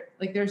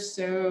they're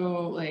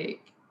so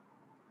like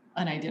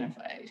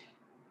unidentified.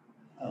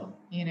 Oh,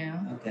 You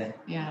know? okay,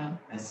 Yeah.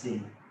 I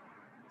see.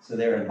 So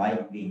they're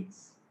light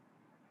beings.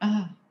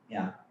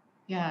 Yeah.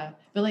 Yeah,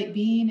 but like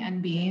being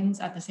and beings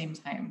at the same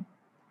time.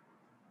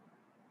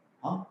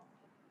 Huh?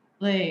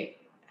 Like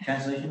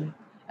Translation?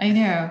 I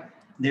know.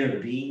 They're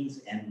beings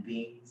and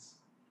beings.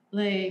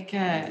 Like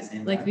At the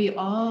same like time? the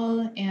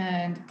all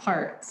and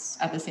parts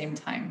at the same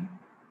time.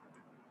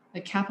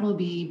 Like capital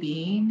B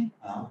being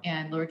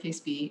and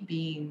lowercase b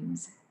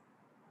beings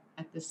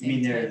at the You same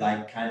mean time. they're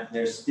like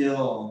they're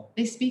still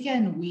They speak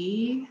in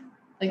we,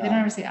 like they don't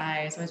ever say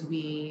I, so it's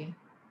we.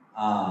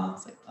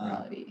 It's like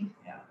plurality.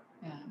 yeah.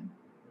 Yeah.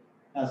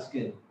 That's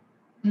good.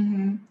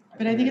 Mm-hmm.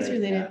 But I can think it's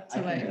relate related that. to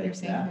I what can relate you're to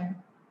saying that.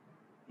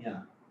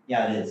 here.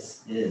 Yeah, it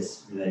is. It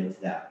is related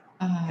to that.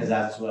 Because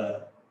that's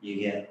what you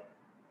get.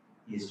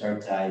 You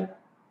start to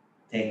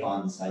take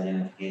on this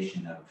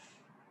identification of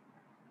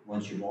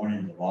once you're born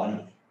in the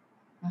body,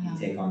 you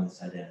take on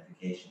this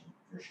identification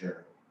for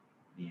sure.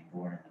 Being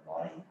born in the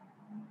body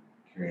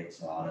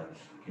creates a lot of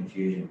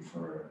confusion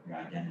for your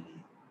identity.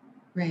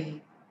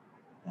 Right.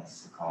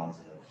 That's the cause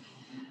of.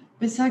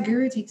 But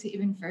Sadhguru takes it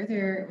even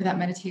further with that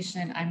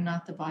meditation. I'm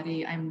not the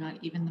body. I'm not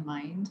even the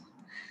mind.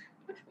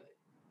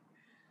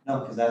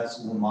 No, because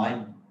that's the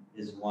mind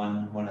is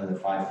one of the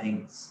 5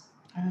 things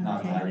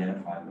not to Okay.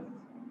 identify with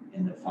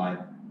in the 5.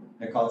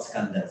 They're called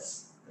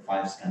skandhas, the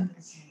 5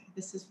 skandhas. Okay.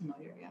 This is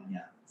familiar. Yeah. Yeah.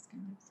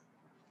 Skandhas.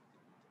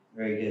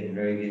 Very good,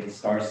 very good.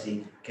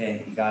 Starseed.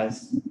 Okay, you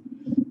guys.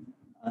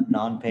 A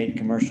non-paid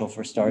commercial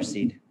for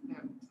Starseed.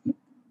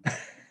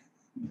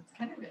 It's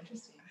kind of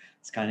interesting.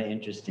 It's kind of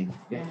interesting.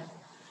 Yeah.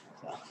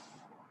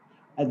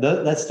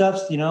 That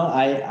stuff's,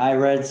 I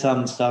read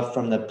some stuff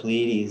from the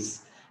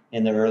Pleiades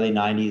in the early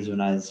 90s when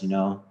I was,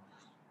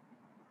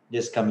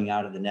 just coming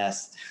out of the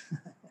nest.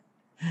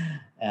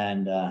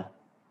 And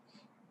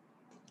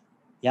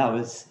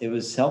it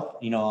was help,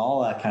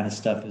 all that kind of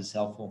stuff is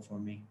helpful for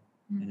me.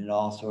 And it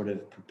all sort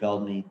of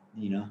propelled me,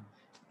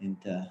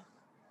 into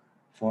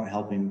for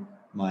helping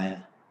my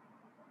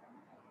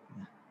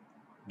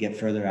get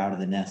further out of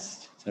the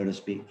nest, so to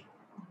speak,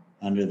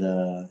 under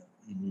the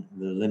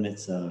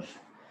limits of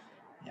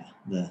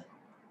the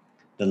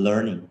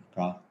learning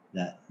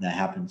that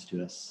happens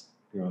to us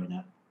growing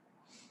up.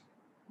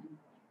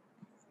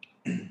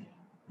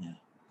 Yeah.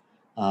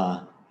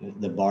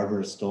 The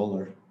Barbara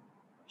Stoller.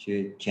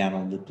 She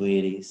channeled the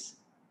Pleiades.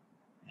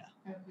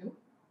 Oh, who?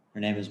 Her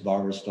name is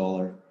Barbara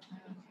Stoller. Oh,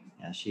 okay.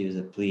 Yeah, she was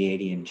a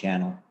Pleiadian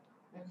channel.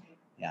 Okay.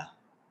 Yeah.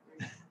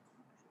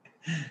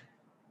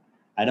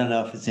 I don't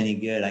know if it's any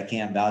good. I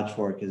can't vouch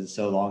for it because it's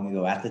so long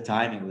ago. At the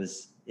time, it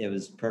was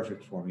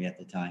perfect for me at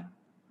the time.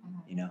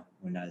 You know,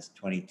 when I was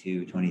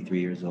 22, 23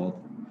 years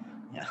old.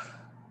 Yeah.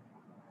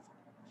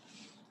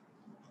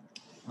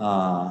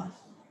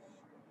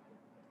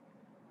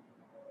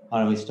 Why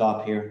don't we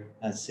stop here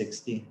at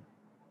 60?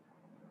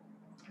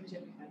 Oh,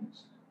 did we finish?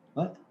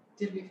 What?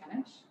 Did we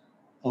finish?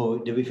 Oh,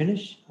 did we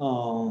finish?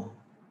 Oh,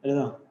 I don't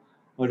know.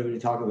 What did we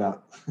talk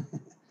about?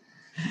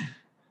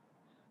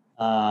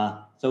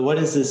 So what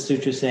is this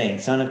sutra saying?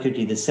 Son of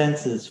Kuti, the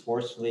senses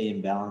forcefully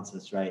imbalance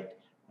us, right?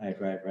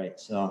 Right.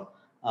 So,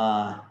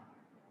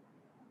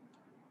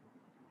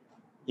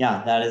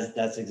 yeah,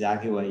 that's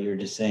exactly what you were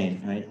just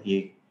saying, right?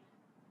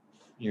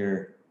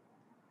 You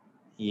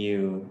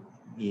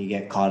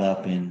get caught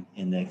up in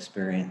the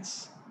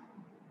experience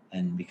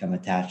and become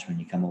attached when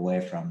you come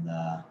away from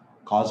the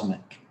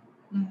cosmic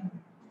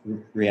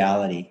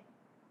reality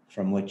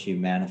from which you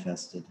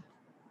manifested.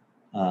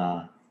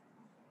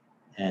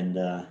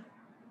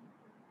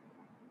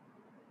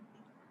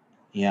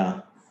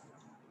 Yeah,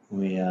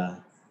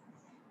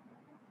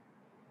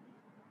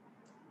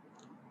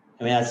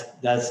 I mean,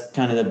 that's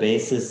kind of the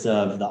basis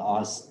of the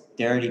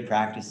austerity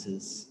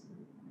practices.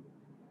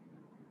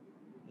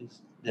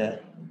 Is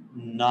that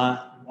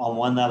not on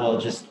one level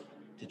just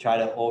to try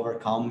to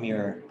overcome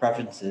your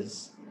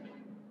preferences.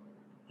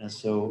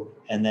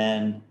 And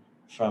then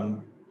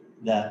from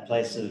that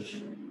place of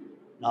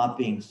not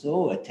being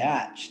so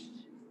attached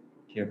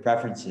to your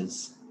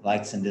preferences,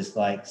 likes and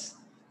dislikes,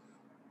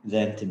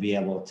 then to be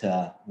able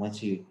to,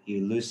 once you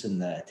loosen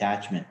the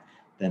attachment,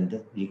 then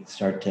you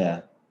start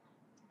to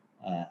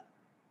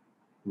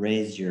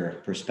raise your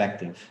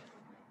perspective.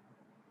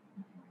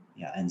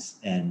 Yeah,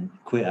 and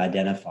quit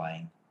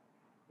identifying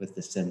with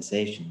the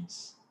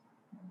sensations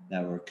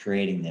that were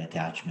creating the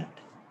attachment.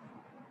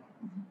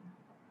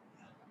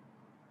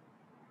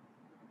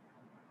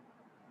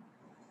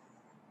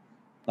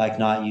 Like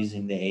not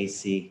using the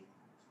AC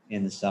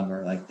in the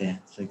summer,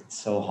 it's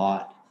so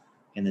hot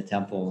in the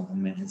temple. I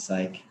mean, it's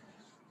like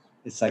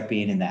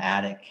being in the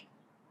attic.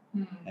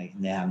 Like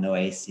they have no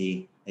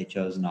AC. They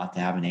chose not to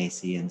have an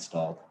AC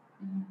installed.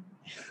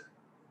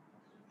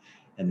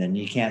 And then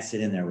you can't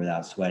sit in there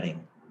without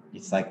sweating.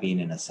 It's like being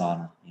in a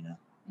sauna, you know?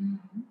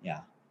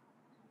 Yeah.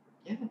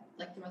 Yeah,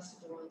 like the rest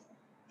of the world.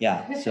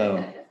 Yeah.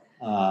 So,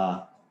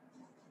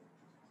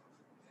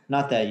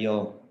 not that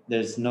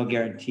there's no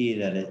guarantee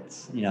that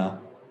it's,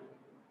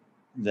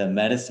 the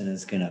medicine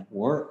is going to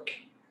work.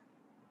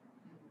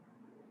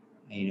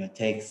 And,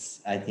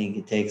 I think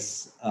it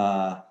takes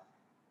an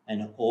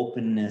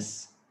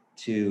openness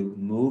to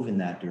move in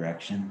that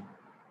direction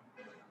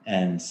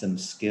and some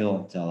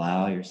skill to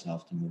allow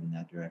yourself to move in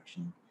that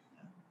direction.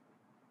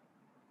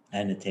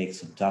 And it takes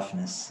some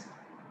toughness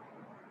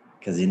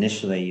because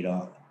initially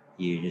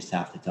you just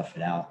have to tough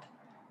it out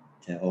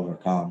to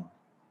overcome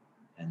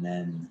and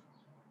then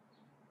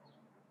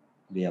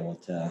be able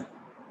to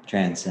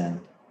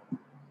transcend,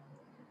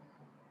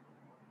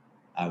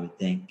 I would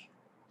think.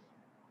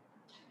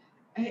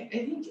 I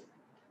think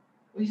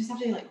we just have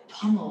to get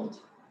pummeled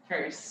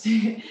first.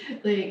 Say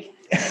it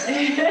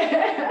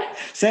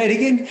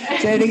again.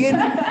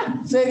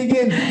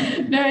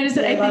 No, I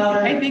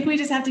think we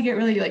just have to get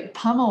really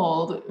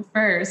pummeled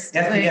first.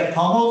 You have to get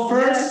pummeled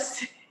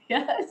first?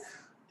 Yes.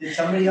 Did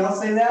somebody else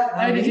say that?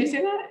 Oh, did you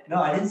say that?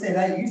 No, I didn't say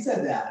that. You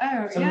said that.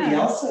 Oh, Somebody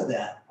else said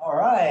that. All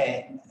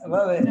right. I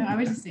love it. No, I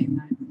was just saying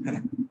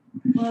that.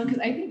 Well, because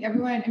I think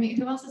everyone,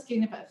 who else is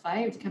getting up at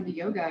 5 to come to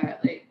yoga,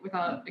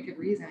 without a good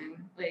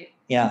reason?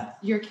 Yeah.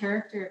 Your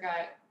character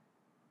got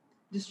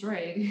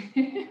destroyed.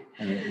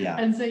 Yeah.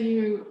 And so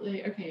you,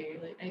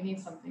 I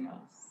need something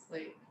else.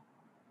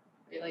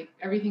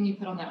 Everything you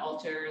put on that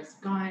altar is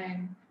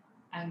gone.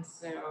 And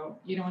so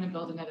you don't want to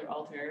build another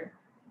altar.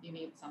 You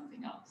need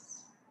something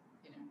else,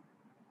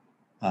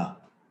 The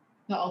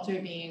altar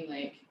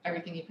being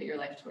everything you put your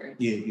life towards.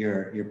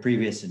 Your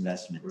previous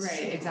investments.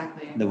 Right,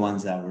 exactly. The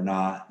ones that were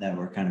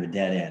kind of a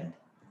dead end.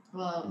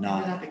 Well,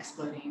 ended up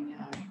exploding,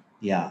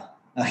 yeah.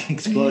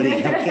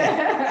 Exploding,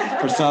 okay.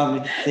 For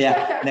some,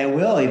 yeah, they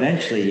will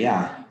eventually,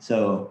 yeah.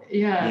 So,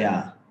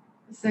 yeah.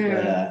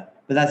 So,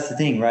 but that's the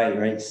thing,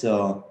 right?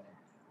 So,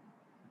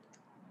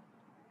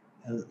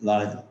 a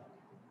lot of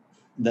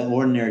the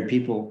ordinary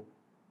people,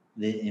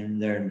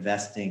 they're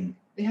investing.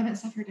 They haven't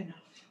suffered enough.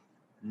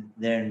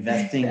 They're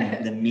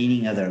investing the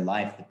meaning of their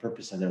life. The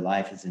purpose of their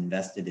life is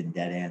invested in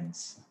dead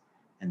ends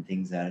and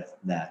things that,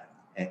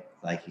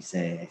 like you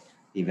say,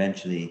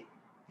 eventually,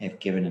 if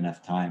given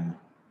enough time,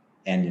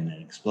 end in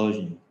an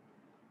explosion.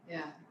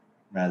 Yeah.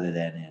 Rather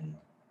than in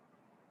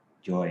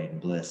joy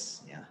and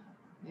bliss. Yeah.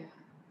 Yeah.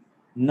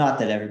 Not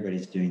that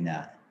everybody's doing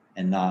that,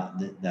 and not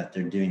that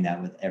they're doing that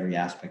with every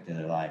aspect of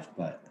their life,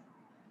 but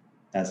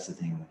that's the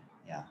thing.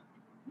 Yeah.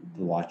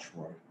 To watch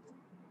for.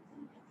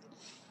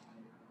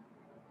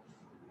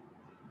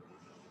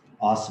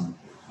 Awesome.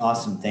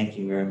 Awesome. Thank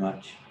you very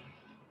much.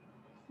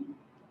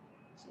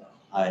 So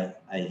I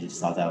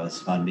just thought that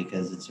was fun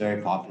because it's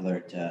very popular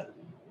to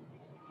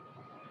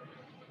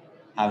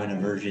have an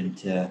aversion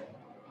to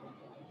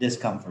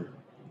discomfort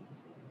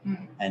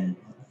and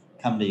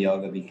come to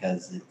yoga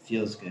because it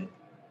feels good,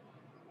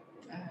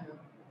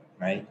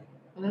 right?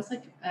 Well, that's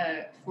like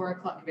a 4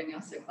 o'clock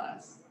vinyasa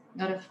class,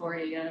 not a 4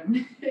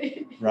 a.m.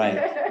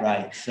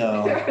 Right.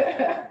 So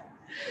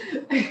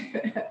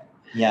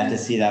yeah, to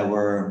see that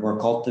we're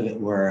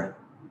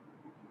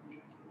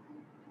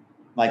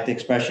like the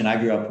expression I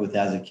grew up with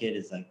as a kid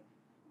is like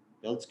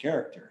builds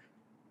character.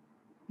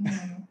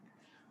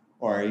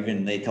 Or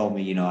even they told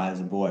me, I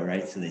was a boy,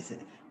 right? So they said,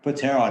 puts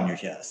hair on your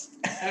chest.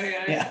 Oh,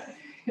 yeah.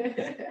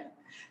 Yeah.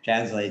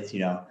 Translates,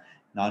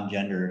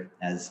 non-gender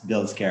as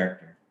builds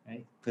character,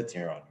 right? Puts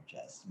hair on your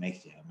chest,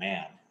 makes you a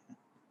man.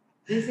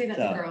 They say that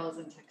to girls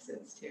in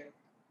Texas too.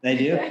 They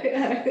do?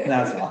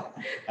 That's all.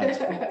 That's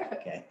cool.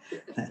 Okay.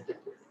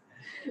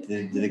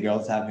 Do the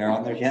girls have hair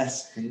on their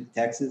chests in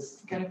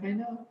Texas? Gotta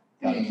find out.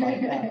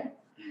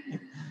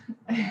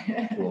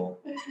 Cool.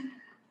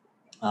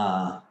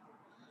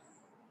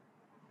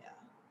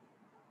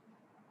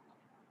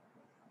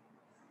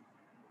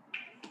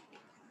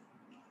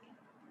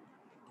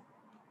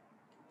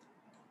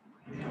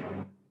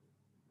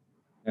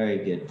 Very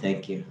good.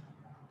 Thank you.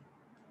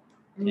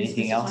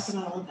 Anything else? Talk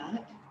about all of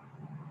that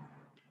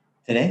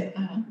today?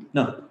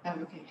 No. Oh,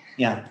 okay.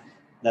 Yeah,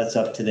 that's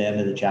up to the end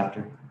of the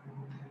chapter.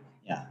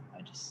 Yeah,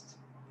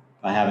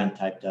 I haven't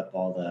typed up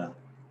I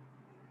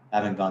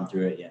haven't gone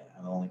through it yet.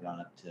 I've only gone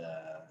up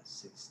to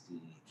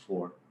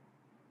 64.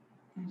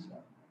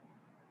 So,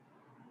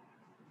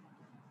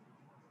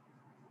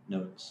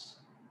 notes.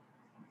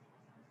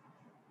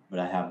 But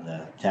I have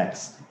the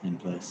text in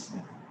place.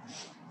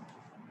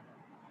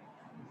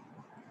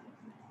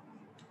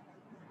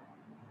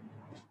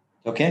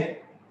 Okay?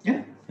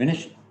 Yeah.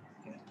 Finished?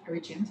 Are we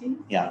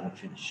chanting? Yeah, we're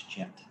finished.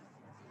 Chant.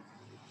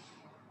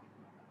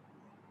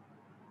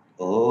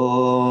 Om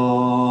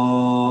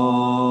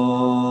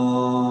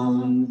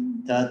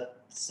Tat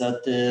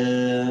Sat.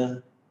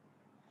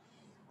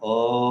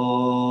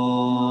 Om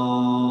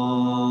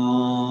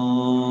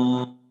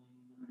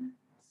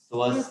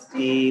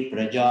Swasti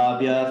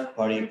Prajabhyah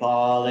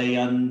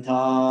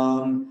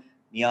Paripalayantam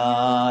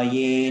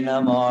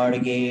Nyayena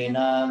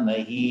Margena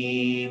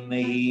Mahi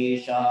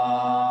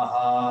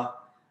Mahishaha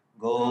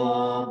Go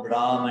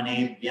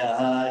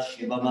Brahmanebhyah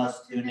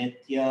Shivamastu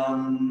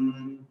Nityam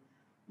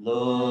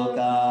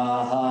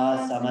Lokaha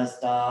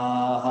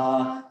Samastaha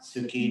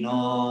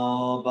Sukhino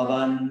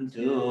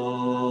Bhavantu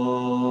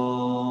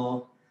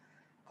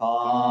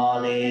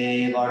Kale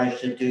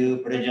Varshatu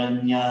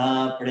Prajanya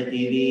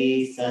Prativi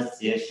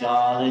Sasya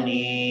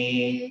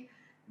Shalini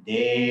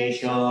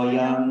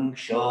Deshoyam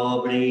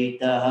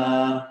Kshobritaha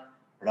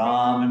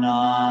Brahmana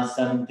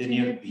Santu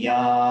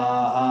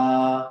Nirbhyaha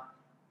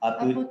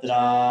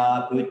Aputra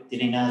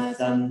Putrina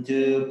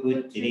Santu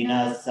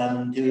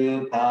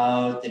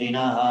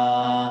Pautrinaha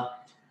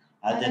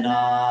Adana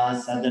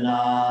Sadana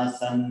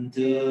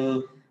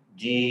Santu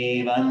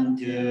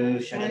Jivantu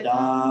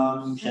Shadam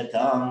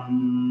Shatam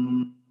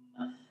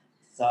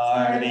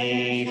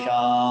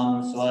Sarvesham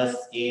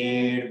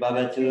Swastir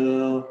Bhavatu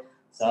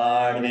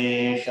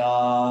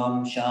Sarvesham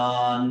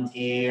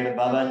Shantir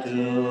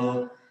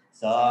Bhavatu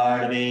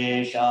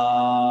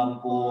Sarvesham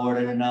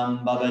Purnam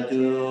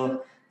Bhavatu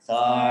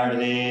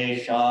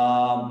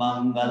Sarvesham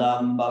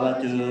Mangalam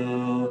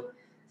Bhavatu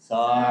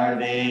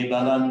Sarve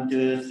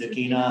Bhavantu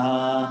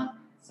Sukhinaha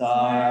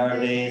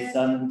Sarve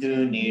Santu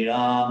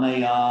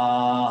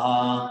Niramayaha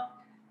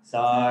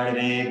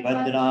Sarve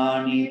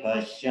Bhadrani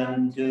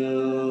Pashyantu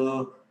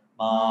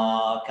Ma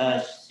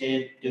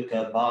Kaschit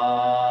Dukha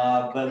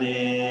Bhag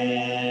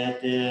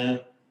Bhavet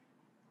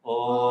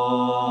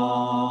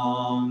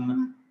Om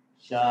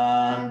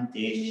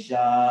Shanti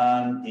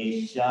Shanti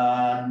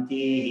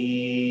Shanti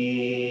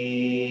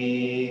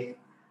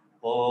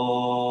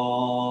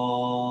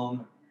Om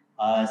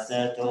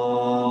Asato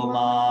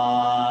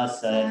Ma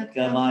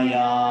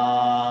Satgamaya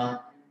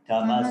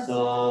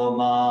Tamaso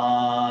Ma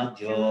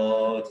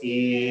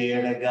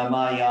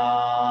Jyotirgamaya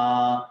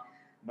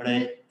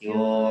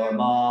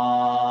Mrityorma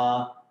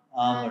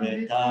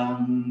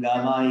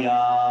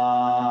Amritangamaya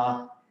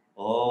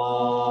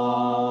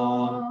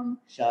Om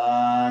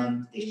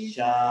Shanti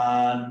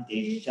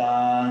Shanti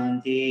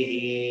Shanti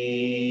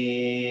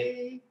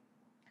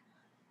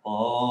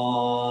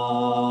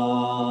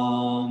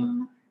Om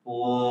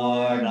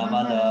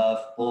Purnamadav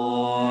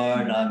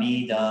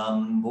Purnamidam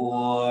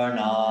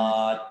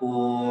Purnat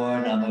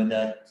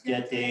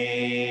Purnamudachyate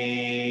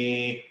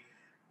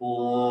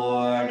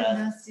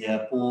Purnasya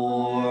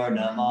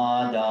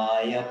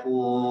Purnamadaya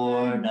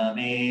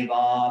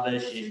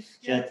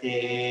Purnamevavashishyate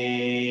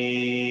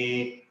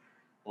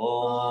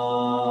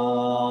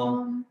Om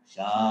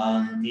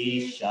Shanti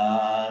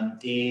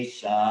Shanti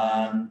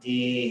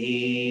Shanti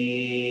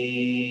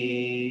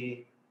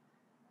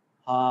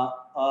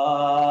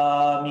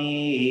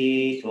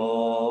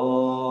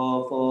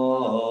Amitofo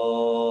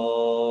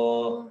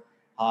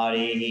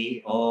Harihi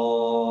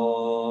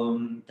Om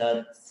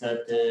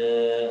Sat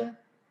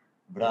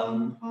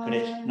Brahm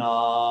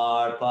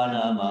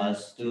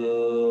Krishnarpanamastu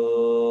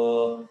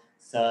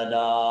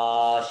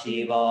Sada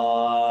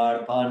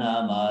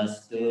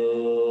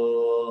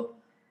Shivarpanamastu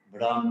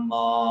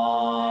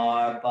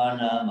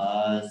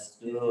Brahmarpanamastu